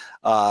cool,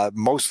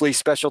 mostly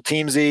special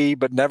teamsy,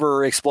 but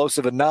never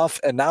explosive enough.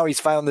 And now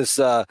he's found this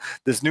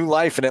new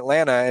life in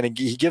Atlanta, and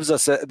he gives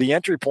us the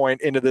entry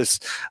point into this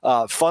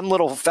fun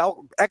little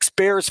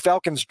ex-Bears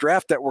Falcons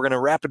draft that we're going to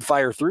rapid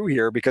fire through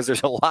here, because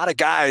there's a lot of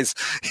guys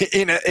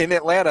in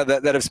Atlanta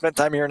that have spent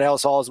time here in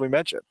Halas Hall, as we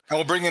mentioned. And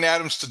we'll bring in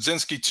Adam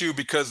Studzinski too,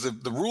 because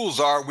the rules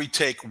are we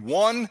take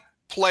one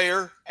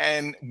player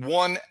and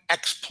one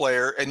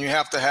ex-player, and you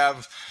have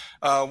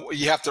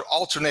to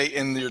alternate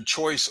in your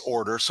choice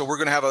order. So we're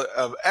going to have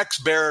a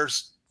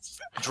ex-Bears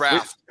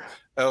draft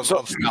of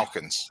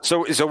Falcons.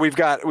 So we've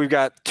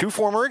got two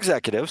former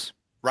executives,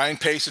 Ryan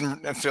Pace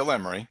and Phil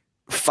Emery.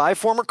 5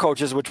 former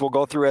coaches, which we'll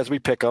go through as we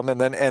pick them,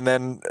 and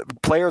then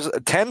players,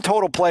 10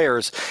 total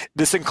players.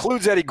 This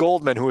includes Eddie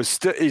Goldman, who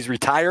he's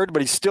retired,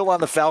 but he's still on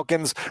the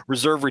Falcons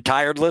reserve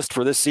retired list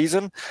for this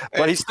season.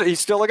 But he's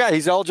still a guy.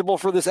 He's eligible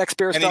for this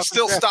ex-Bears. And he's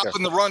still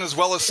stopping the run as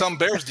well as some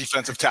Bears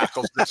defensive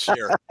tackles this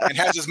year, and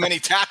has as many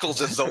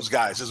tackles as those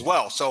guys as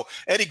well. So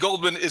Eddie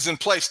Goldman is in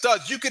place.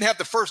 Studs, you can have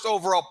the first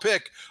overall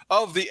pick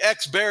of the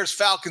ex-Bears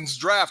Falcons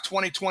draft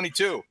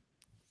 2022.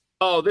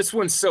 Oh, this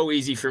one's so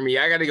easy for me.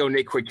 I got to go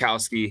Nick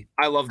Kwiatkowski.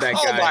 I love that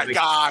guy. Oh, my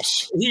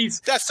gosh.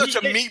 That's such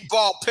a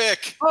meatball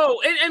pick. Oh,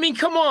 and I mean,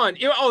 come on.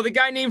 The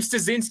guy named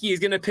Studzinski is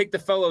going to pick the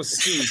fellow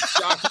Ski.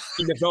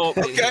 Shocking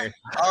development here.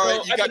 All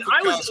right,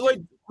 I was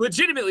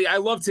legitimately, I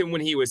loved him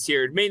when he was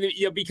here, mainly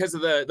because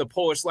of the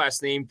Polish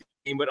last name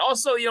thing, but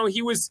also, he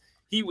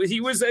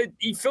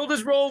filled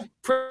his role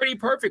pretty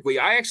perfectly.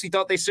 I actually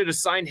thought they should have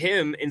signed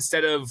him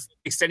instead of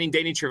extending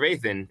Danny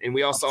Trevathan, and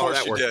we all saw how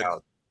that worked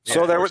out.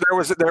 So there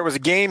was a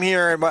game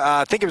here,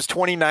 I think it was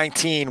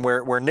 2019,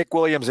 where Nick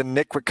Williams and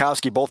Nick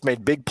Kwiatkowski both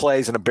made big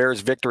plays in a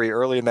Bears victory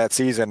early in that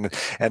season,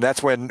 and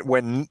that's when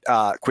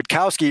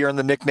Kwiatkowski earned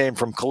the nickname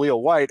from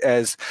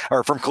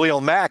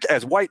Khalil Mack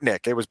as White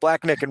Nick. It was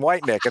Black Nick and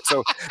White Nick, and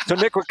so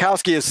Nick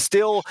Kwiatkowski is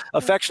still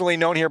affectionately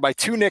known here by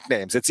 2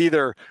 nicknames. It's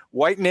either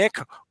White Nick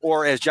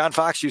or, as John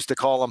Fox used to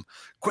call him,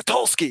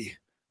 Kwitolski.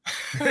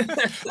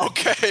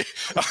 Okay.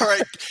 All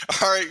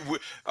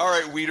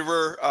right,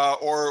 Wiederer.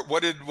 Or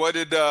what did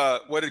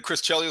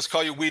Chris Chelios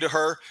call you?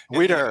 Wiederer.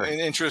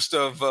 In interest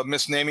of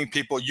misnaming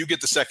people, you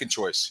get the second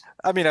choice.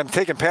 I mean, I'm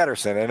taking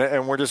Patterson,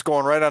 and we're just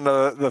going right on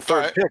the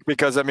third pick,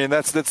 because I mean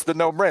that's the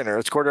no-brainer.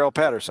 It's Cordarrelle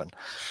Patterson.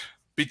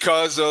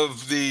 Because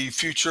of the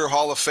future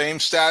Hall of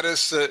Fame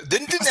status,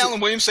 didn't Alan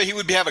Williams say he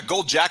would have a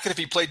gold jacket if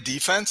he played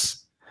defense?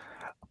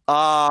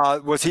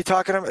 Was he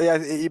talking about? Yeah,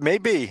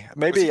 maybe.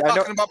 Was he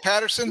talking about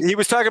Patterson? He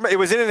was talking about. It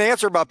was in an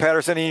answer about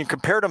Patterson. And he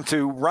compared him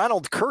to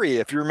Ronald Curry.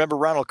 If you remember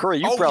Ronald Curry,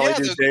 you probably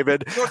do,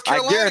 David. I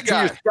guarantee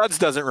you, Studs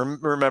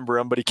doesn't remember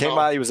him, but he came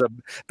out. He was a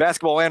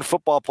basketball and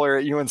football player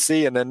at UNC,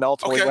 and then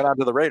ultimately went on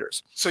to the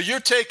Raiders. So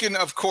you're taking,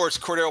 of course,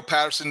 Cordarrelle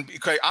Patterson.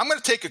 Okay, I'm going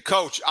to take a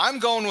coach. I'm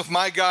going with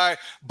my guy,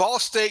 Ball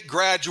State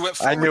graduate,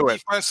 former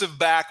defensive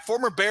back,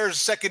 former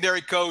Bears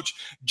secondary coach,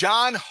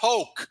 John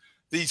Hoke.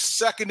 The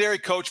secondary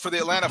coach for the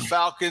Atlanta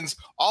Falcons,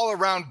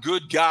 all-around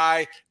good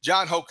guy.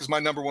 John Hoke is my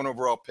number 1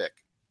 overall pick.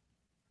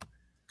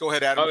 Go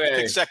ahead, Adam. Okay. You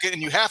pick second,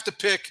 and you have to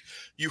pick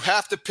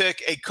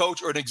a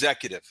coach or an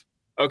executive.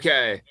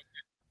 Okay.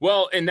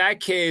 Well, in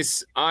that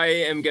case, I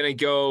am going to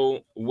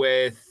go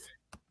with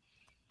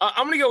Ted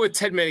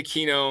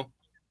Menachino.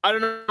 I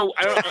don't know.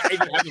 I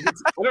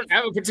don't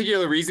have a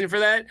particular reason for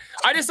that.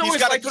 I just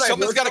always like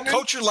someone's got to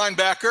coach your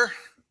linebacker.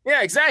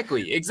 Yeah,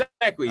 exactly. So,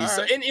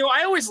 right. and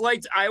I always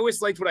liked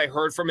what I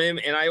heard from him,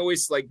 and I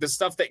always liked the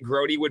stuff that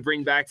Grody would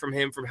bring back from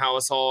him from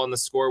Hallis Hall, and the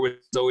score was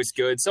always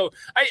good. So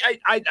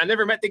I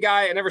never met the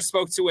guy, I never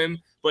spoke to him,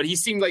 but he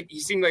seemed like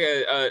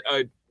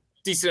a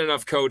decent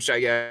enough coach, I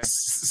guess.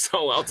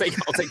 So I'll take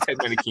Ted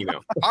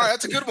Menachino. All right,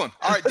 that's a good one.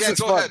 All right, Dan,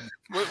 go ahead.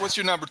 What's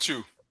your number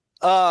 2?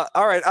 All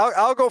right,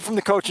 I'll go from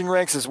the coaching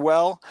ranks as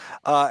well,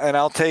 and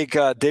I'll take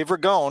Dave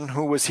Ragone,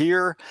 who was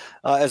here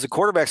as a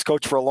quarterbacks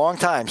coach for a long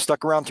time,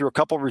 stuck around through a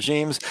couple of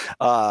regimes,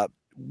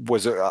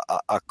 was a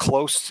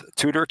close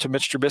tutor to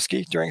Mitch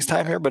Trubisky during his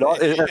time here. But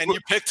and you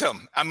picked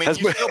him. I mean,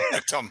 you still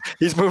picked him.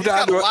 He's moved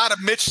on to a lot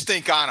of Mitch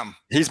stink on him.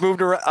 He's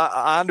moved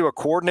on to a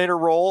coordinator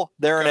role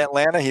there in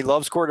Atlanta. He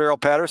loves Cordero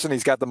Patterson.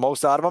 He's got the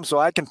most out of him. So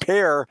I can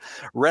pair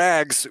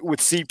Rags with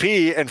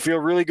CP and feel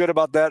really good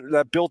about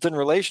that built-in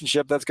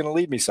relationship that's going to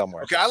lead me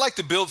somewhere. Okay, I like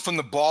to build from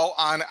the ball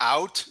on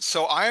out.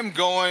 So I am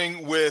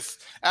going with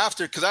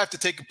because I have to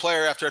take a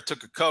player after I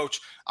took a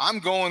coach. I'm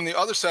going the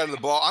other side of the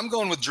ball. I'm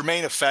going with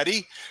Germain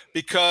Ifedi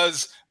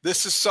because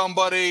this is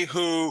somebody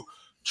who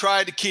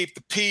tried to keep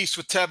the peace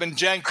with Tevin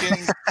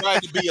Jenkins,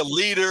 tried to be a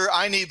leader.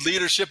 I need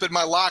leadership in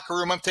my locker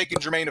room. I'm taking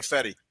Germain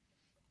Ifedi.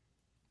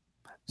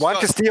 Juan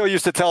Castillo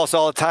used to tell us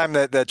all the time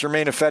that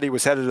Germain Ifedi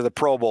was headed to the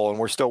Pro Bowl, and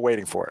we're still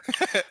waiting for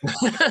it.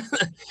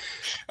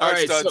 All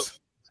right, Studs.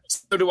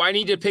 So do I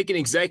need to pick an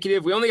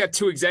executive? We only got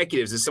 2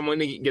 executives. Is someone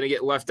going to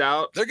get left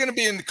out? They're going to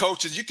be in the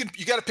coaches. You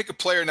got to pick a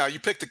player now. You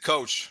pick the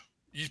coach.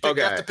 You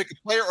have to pick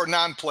a player or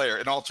non-player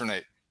and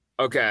alternate.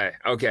 Okay,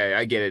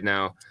 I get it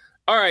now.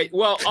 All right.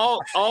 Well,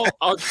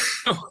 I'm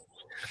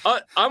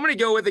going to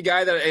go with a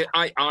guy that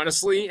I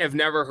honestly have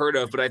never heard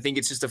of, but I think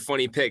it's just a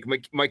funny pick.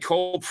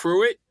 Michael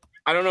Pruitt.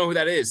 I don't know who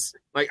that is.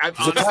 I've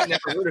honestly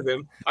never heard of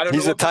him. I don't know.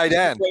 He's a tight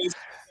end.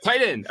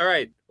 Tight end. All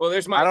right. Well,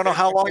 there's my. I don't know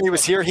how long he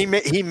was here. He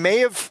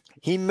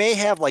may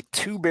have like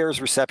 2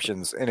 Bears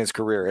receptions in his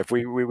career. If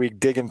we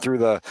digging through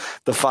the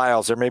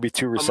files, there may be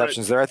 2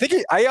 receptions there.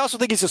 I also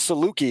think he's a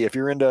Saluki if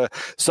you're into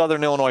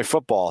Southern Illinois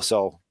football.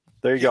 So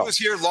there you go. He was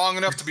here long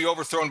enough to be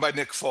overthrown by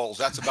Nick Foles.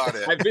 That's about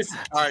it.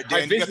 All right,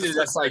 Dan, I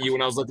visited SIU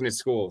when I was looking at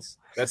schools.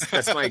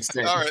 That's my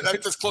extent. All right,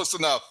 that's close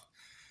enough.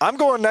 I'm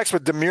going next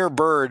with Damiere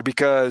Byrd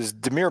because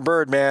Damiere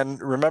Byrd, man,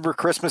 remember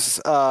Christmas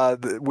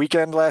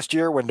weekend last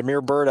year when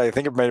Damiere Byrd, I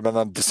think it might have been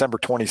on December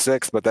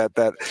 26th, but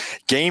that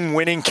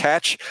game-winning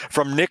catch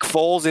from Nick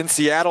Foles in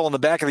Seattle in the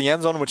back of the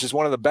end zone, which is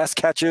one of the best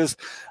catches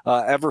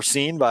ever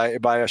seen by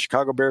a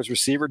Chicago Bears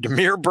receiver.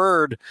 Damiere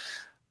Byrd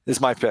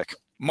is my pick.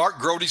 Mark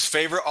Grote's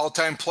favorite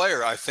all-time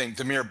player, I think,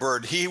 Damiere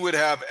Byrd. He would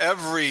have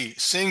every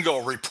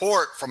single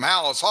report from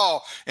Hallis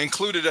Hall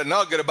included a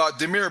nugget about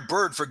Damiere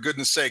Byrd, for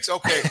goodness sakes.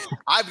 Okay,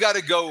 I've got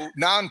to go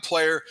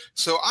non-player.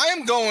 So I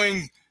am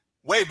going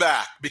way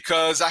back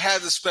because I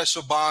had this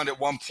special bond at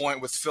one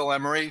point with Phil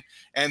Emery,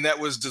 and that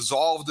was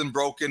dissolved and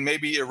broken,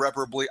 maybe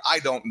irreparably. I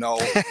don't know.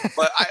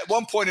 But at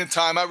one point in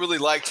time, I really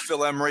liked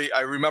Phil Emery.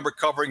 I remember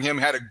covering him,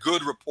 had a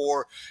good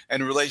rapport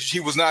and relationship.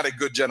 He was not a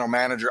good general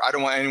manager. I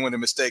don't want anyone to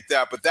mistake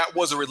that, but that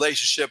was a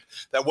relationship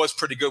that was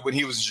pretty good when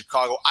he was in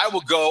Chicago. I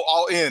will go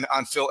all in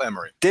on Phil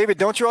Emery. David,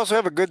 don't you also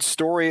have a good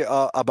story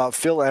about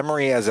Phil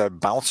Emery as a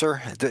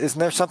bouncer? Isn't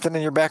there something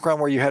in your background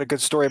where you had a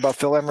good story about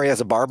Phil Emery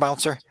as a bar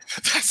bouncer?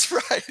 That's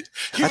right.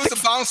 He was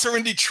a bouncer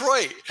in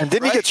Detroit. And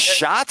didn't he get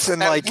shots?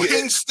 And at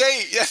Wayne State.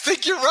 I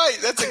think you're right.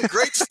 That's a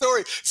great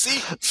story. See,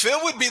 Phil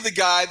would be the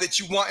guy that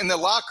you want in the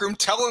locker room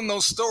telling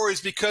those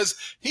stories because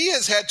he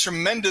has had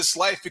tremendous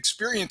life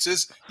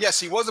experiences. Yes,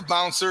 he was a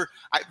bouncer.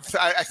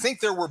 I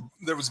think there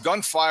was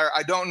gunfire.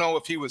 I don't know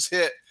if he was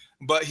hit,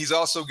 but he's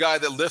also a guy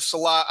that lifts a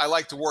lot. I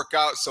like to work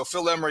out. So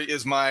Phil Emery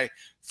is my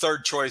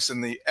third choice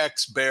in the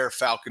ex-Bear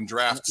Falcon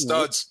draft.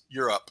 Studs,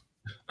 you're up.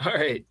 All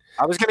right.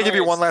 I was going to give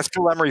you one last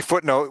Phil Emery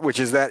footnote, which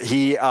is that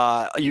he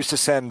used to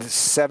send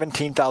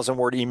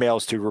 17,000-word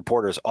emails to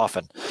reporters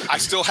often. I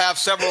still have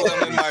several of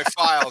them in my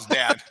files,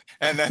 Dad.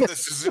 And then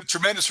this is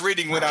tremendous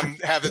reading when I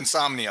have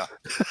insomnia.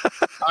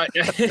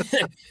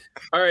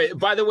 All right.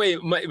 By the way,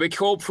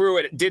 Michael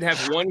Pruitt did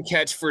have 1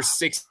 catch for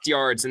 6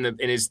 yards in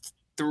his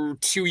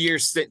 3-year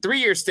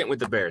stint with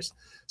the Bears.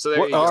 So there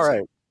you go. All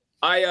right.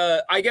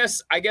 I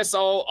guess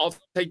I'll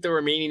take the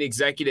remaining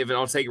executive and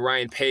I'll take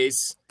Ryan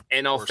Pace.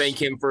 And I'll thank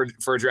him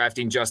for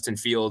drafting Justin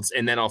Fields,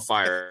 and then I'll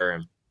fire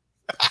him.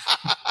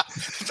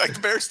 Like the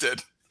Bears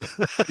did.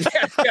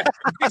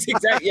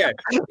 Exactly. Yeah.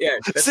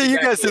 See, you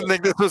guys didn't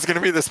think this was going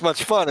to be this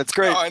much fun. It's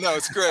great. Oh, I know.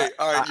 It's great.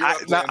 All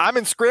right. Now I'm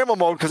in scramble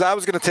mode because I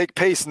was going to take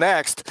Pace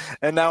next,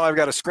 and now I've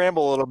got to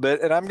scramble a little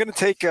bit. And I'm going to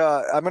take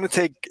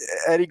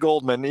Eddie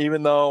Goldman,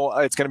 even though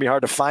it's going to be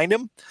hard to find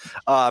him.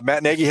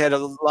 Matt Nagy had a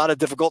lot of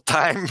difficult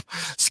time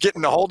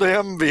getting a hold of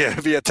him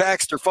via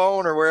text or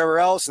phone or wherever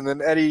else, and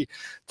then Eddie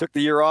took the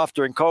year off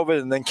during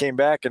COVID and then came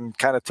back and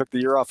kind of took the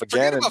year off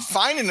again. Forget about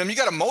finding them. You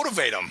got to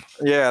motivate them.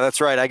 Yeah, that's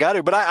right. I got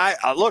to. But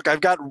I look,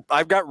 I've got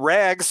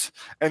Rags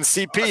and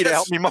CP to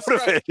help me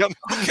motivate them.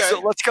 Okay. So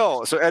let's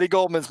go. So Eddie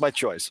Goldman's my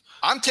choice.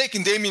 I'm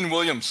taking Damian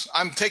Williams.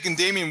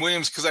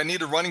 Because I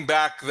need a running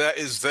back that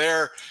is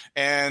there.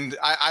 And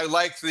I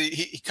like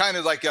he kind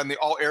of like on the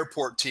all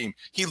airport team.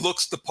 He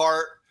looks the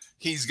part.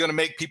 he's going to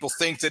make people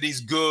think that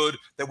he's good,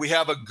 that we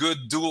have a good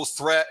dual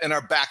threat in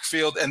our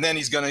backfield, and then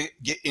he's going to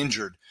get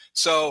injured.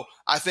 So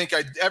I think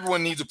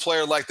everyone needs a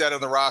player like that on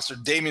the roster.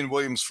 Damian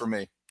Williams for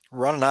me.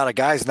 Running out of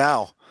guys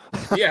now.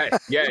 Yeah,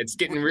 it's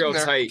getting real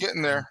tight.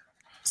 Getting there.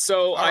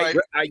 So I'm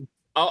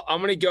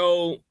going to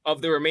go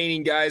of the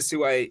remaining guys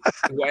who I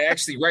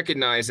actually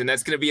recognize, and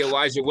that's going to be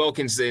Elijah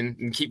Wilkinson,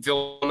 and keep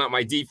filling out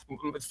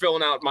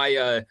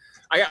my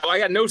I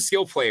got no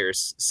skill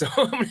players, so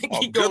I'm going to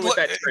keep going with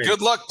that trend.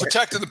 Good luck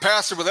protecting the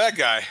passer with that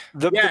guy.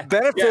 The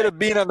benefit of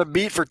being on the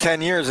beat for 10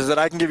 years is that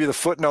I can give you the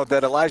footnote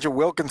that Elijah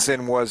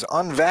Wilkinson was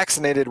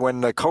unvaccinated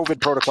when the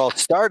COVID protocol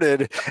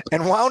started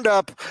and wound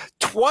up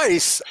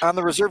twice on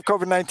the reserve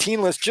COVID-19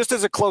 list just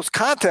as a close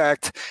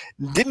contact.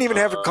 Didn't even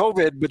have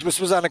COVID, but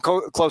this was on a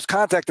close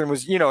contact and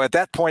was, at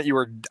that point you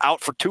were out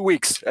for 2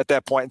 weeks at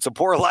that point. And so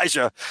poor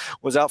Elijah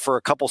was out for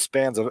a couple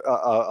spans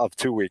of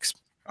 2 weeks.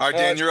 All right,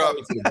 Dan, you're up.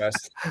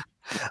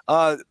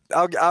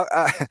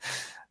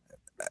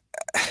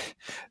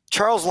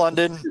 Charles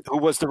London, who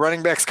was the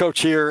running backs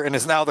coach here and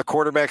is now the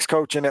quarterbacks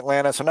coach in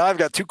Atlanta. So now I've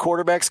got 2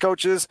 quarterbacks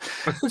coaches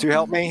to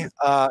help me.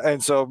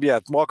 And so,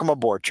 welcome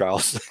aboard,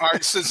 Charles. All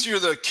right, since you're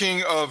the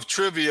king of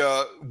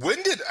trivia,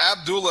 when did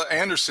Abdullah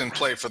Anderson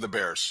play for the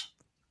Bears?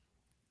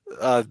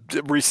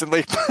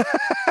 Recently.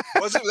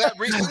 Was it that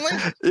recently?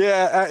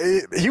 Yeah,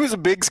 he was a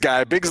Biggs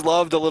guy. Biggs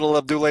loved a little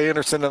Abdullah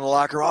Anderson in the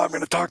locker room. I'm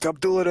going to talk to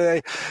Abdullah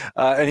today.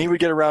 And he would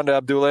get around to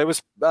Abdullah. It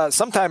was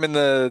sometime in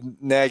the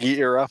Nagy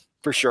era,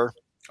 for sure.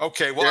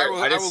 Okay, well,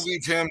 I will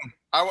leave him.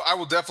 I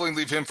will definitely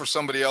leave him for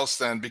somebody else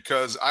then,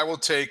 because I will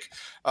take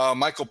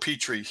Michael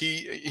Petrie.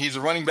 He's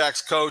a running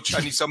backs coach. I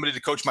need somebody to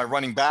coach my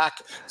running back,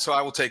 so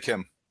I will take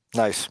him.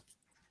 Nice.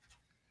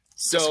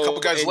 So there's a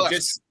couple guys left.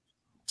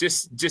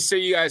 Just so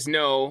you guys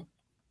know,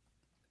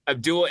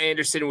 Abdullah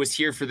Anderson was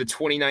here for the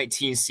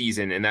 2019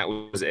 season, and that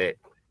was it.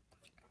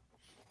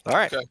 All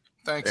right. Okay,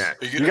 thanks. Yeah.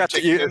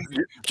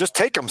 You just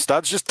take him,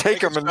 Studs. Just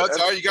take him.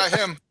 Oh, you got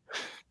him.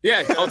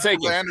 Yeah, I'll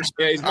take him.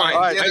 Yeah, he's mine.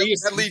 Right,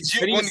 that leaves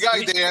you one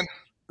guy, Dan.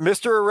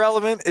 Mr.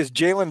 Irrelevant is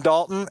Jalen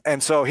Dalton.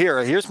 And so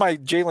here's my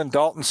Jalen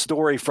Dalton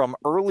story from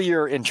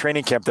earlier in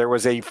training camp. There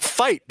was a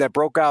fight that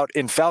broke out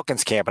in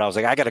Falcons camp, and I was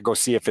like, I got to go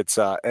see if it's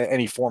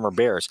any former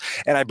Bears.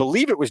 And I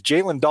believe it was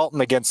Jalen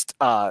Dalton against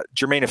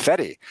Germain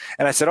Ifedi.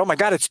 And I said, oh, my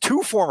God, it's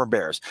 2 former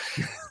Bears.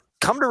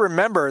 Come to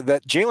remember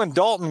that Jalen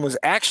Dalton was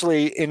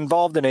actually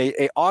involved in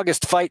a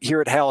August fight here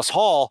at Halas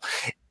Hall,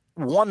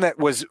 one that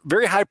was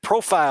very high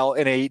profile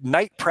in a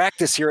night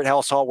practice here at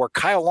Halas Hall, where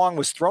Kyle Long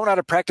was thrown out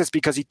of practice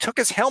because he took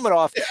his helmet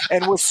off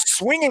and was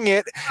swinging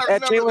it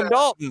at Jalen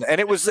Dalton.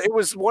 And it was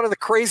one of the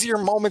crazier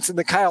moments in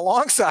the Kyle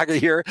Long saga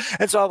here.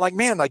 And so I'm like,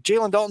 man,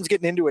 Jalen Dalton's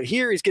getting into it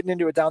here. He's getting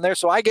into it down there.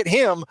 So I get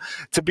him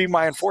to be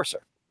my enforcer.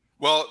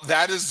 Well,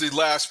 that is the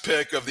last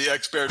pick of the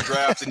X-Bear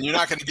draft, and you're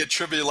not going to get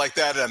trivia like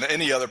that on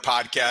any other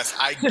podcast.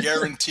 I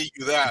guarantee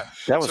you that.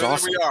 That was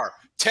awesome. There we are.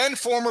 10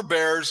 former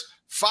Bears,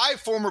 5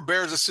 former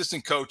Bears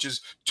assistant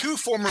coaches, 2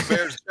 former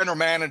Bears general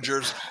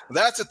managers.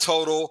 That's a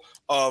total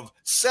of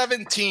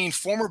 17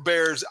 former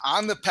Bears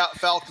on the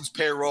Falcons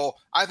payroll.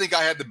 I think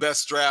I had the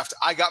best draft.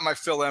 I got my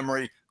Phil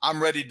Emery.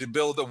 I'm ready to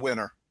build a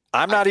winner.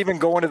 I'm not even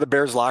going to the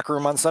Bears locker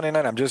room on Sunday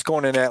night. I'm just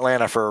going in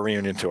Atlanta for a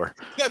reunion tour.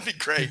 That'd be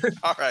great.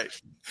 All right.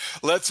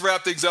 Let's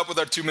wrap things up with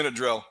our 2-minute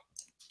drill.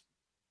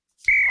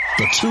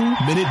 The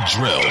 2-minute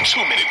drill. The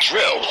 2-minute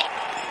drill.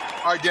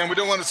 All right, Dan, we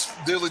don't want to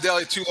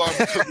dilly-dally too long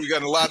because we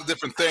got a lot of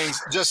different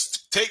things.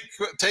 Just take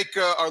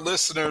our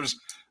listeners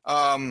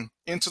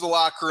into the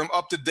locker room,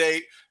 up to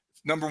date.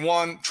 Number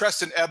 1,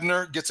 Trestan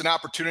Ebner gets an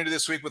opportunity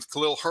this week with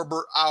Khalil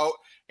Herbert out,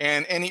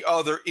 and any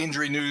other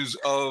injury news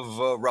of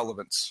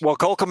relevance. Well,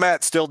 Cole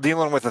Kmet's still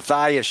dealing with a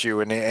thigh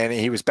issue, and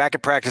he was back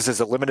at practice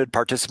as a limited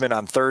participant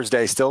on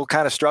Thursday, still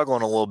kind of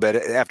struggling a little bit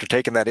after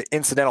taking that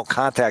incidental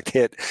contact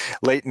hit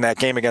late in that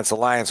game against the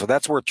Lions. So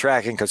that's worth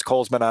tracking because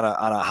Cole's been on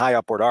a high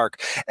upward arc.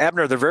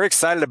 Ebner, they're very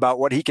excited about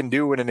what he can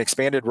do in an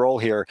expanded role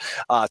here.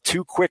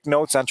 2 quick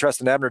notes on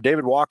Trestan Ebner.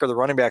 David Walker, the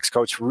running backs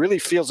coach, really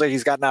feels like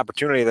he's got an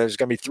opportunity. There's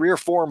going to be 3 or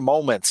 4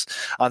 moments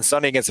on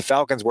Sunday against the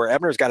Falcons where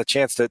Ebner's got a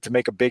chance to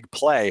make a big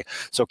play.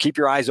 So keep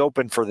your eyes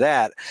open for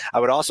that. I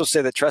would also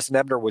say that Trestan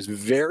Ebner was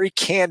very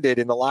candid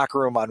in the locker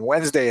room on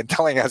Wednesday and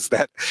telling us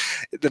that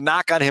the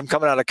knock on him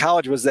coming out of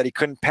college was that he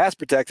couldn't pass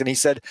protect. And he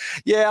said,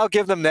 yeah, I'll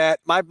give them that.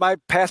 My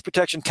pass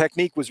protection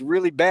technique was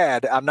really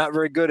bad. I'm not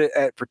very good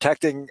at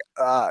protecting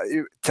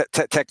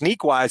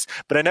technique wise,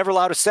 but I never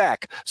allowed a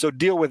sack. So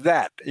deal with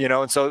that,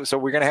 And so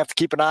we're going to have to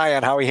keep an eye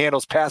on how he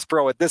handles pass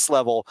pro at this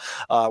level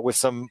with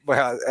some,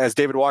 as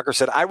David Walker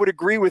said, I would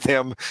agree with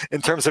him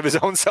in terms of his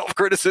own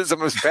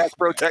self-criticism of his pass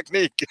pro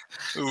technique.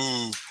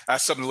 Ooh,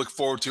 that's something to look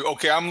forward to.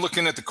 Okay, I'm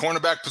looking at the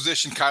cornerback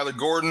position. Kyler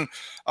Gordon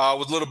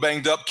was a little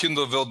banged up.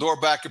 Kindle Vildor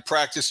back at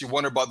practice. You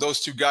wonder about those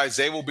 2 guys.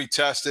 They will be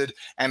tested.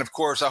 And, of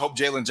course, I hope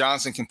Jalen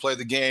Johnson can play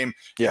the game.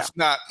 Yeah. If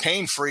not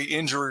pain-free,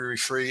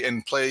 injury-free,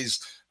 and plays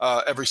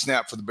every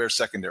snap for the Bears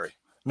secondary.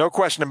 No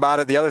question about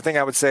it. The other thing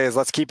I would say is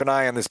let's keep an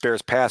eye on this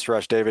Bears pass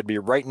rush, David.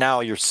 Right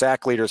now, your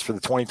sack leaders for the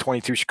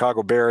 2022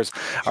 Chicago Bears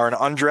are an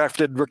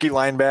undrafted rookie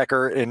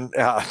linebacker in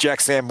Jack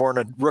Sanborn,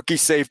 a rookie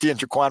safety in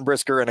Jaquan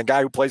Brisker, and a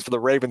guy who plays for the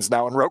Ravens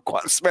now in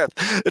Roquan Smith.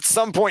 At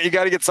some point, you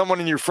got to get someone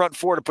in your front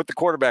four to put the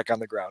quarterback on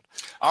the ground.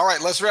 All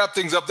right, let's wrap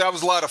things up. That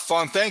was a lot of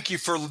fun. Thank you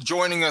for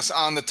joining us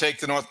on the Take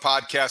the North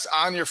podcast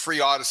on your free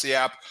Odyssey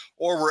app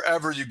or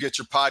wherever you get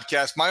your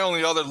podcast. My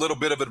only other little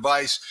bit of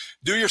advice,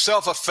 do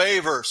yourself a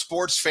favor,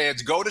 sports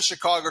fans. Go to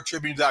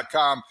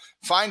ChicagoTribune.com.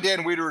 Find Dan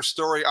Wiederer's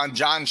story on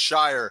John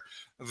Shire,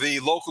 the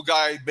local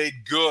guy made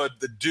good,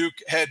 the Duke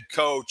head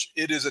coach.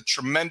 It is a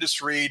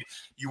tremendous read.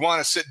 You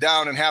want to sit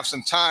down and have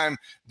some time.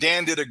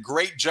 Dan did a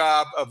great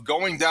job of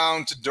going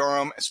down to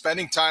Durham,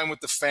 spending time with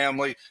the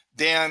family.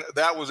 Dan,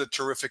 that was a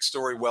terrific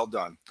story. Well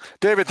done.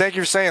 David, thank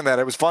you for saying that.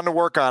 It was fun to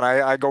work on.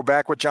 I go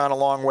back with John a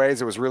long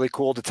ways. It was really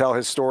cool to tell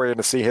his story and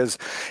to see his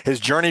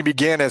journey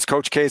begin as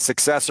Coach K's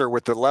successor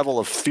with the level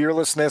of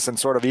fearlessness and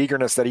sort of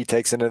eagerness that he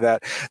takes into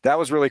that. That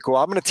was really cool.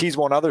 I'm going to tease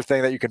one other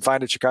thing that you can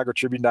find at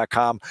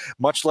ChicagoTribune.com.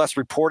 Much less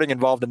reporting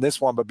involved in this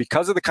one, but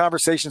because of the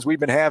conversations we've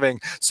been having,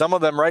 some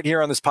of them right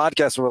here on this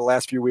podcast over the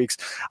last few weeks,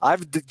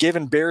 I've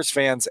given Bears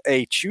fans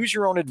a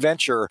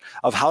choose-your-own-adventure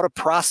of how to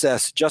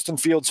process Justin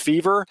Fields'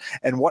 fever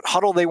and what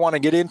huddle they want to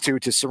get into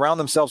to surround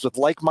themselves with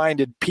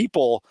like-minded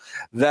people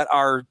that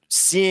are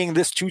seeing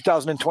this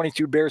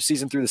 2022 Bears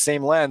season through the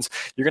same lens.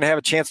 You're going to have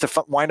a chance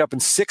to wind up in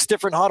 6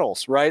 different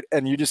huddles, right?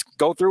 And you just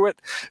go through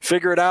it,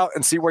 figure it out,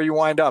 and see where you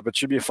wind up. It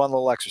should be a fun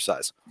little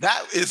exercise.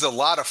 That is a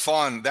lot of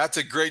fun. That's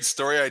a great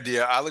story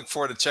idea. I look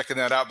forward to checking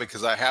that out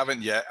because I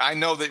haven't yet. I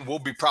know that we'll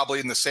be probably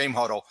in the same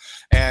huddle,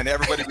 and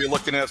everybody will be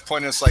looking at us,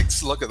 pointing at us like,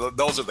 look at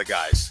those are the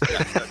guys.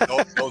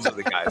 Those are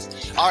the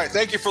guys. All right,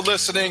 thank you for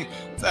listening.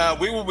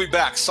 We will be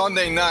back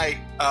Sunday night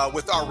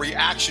with our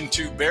reaction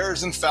to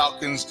Bears and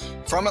Falcons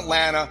from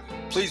Atlanta.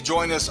 Please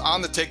join us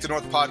on the Take the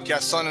North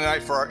podcast Sunday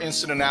night for our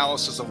instant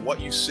analysis of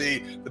what you see.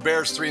 The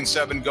Bears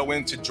 3-7 go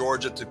into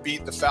Georgia to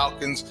beat the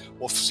Falcons.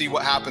 We'll see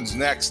what happens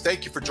next.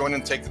 Thank you for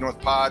joining Take the North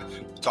pod.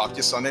 We'll talk to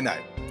you Sunday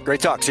night.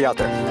 Great talk. See you out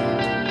there.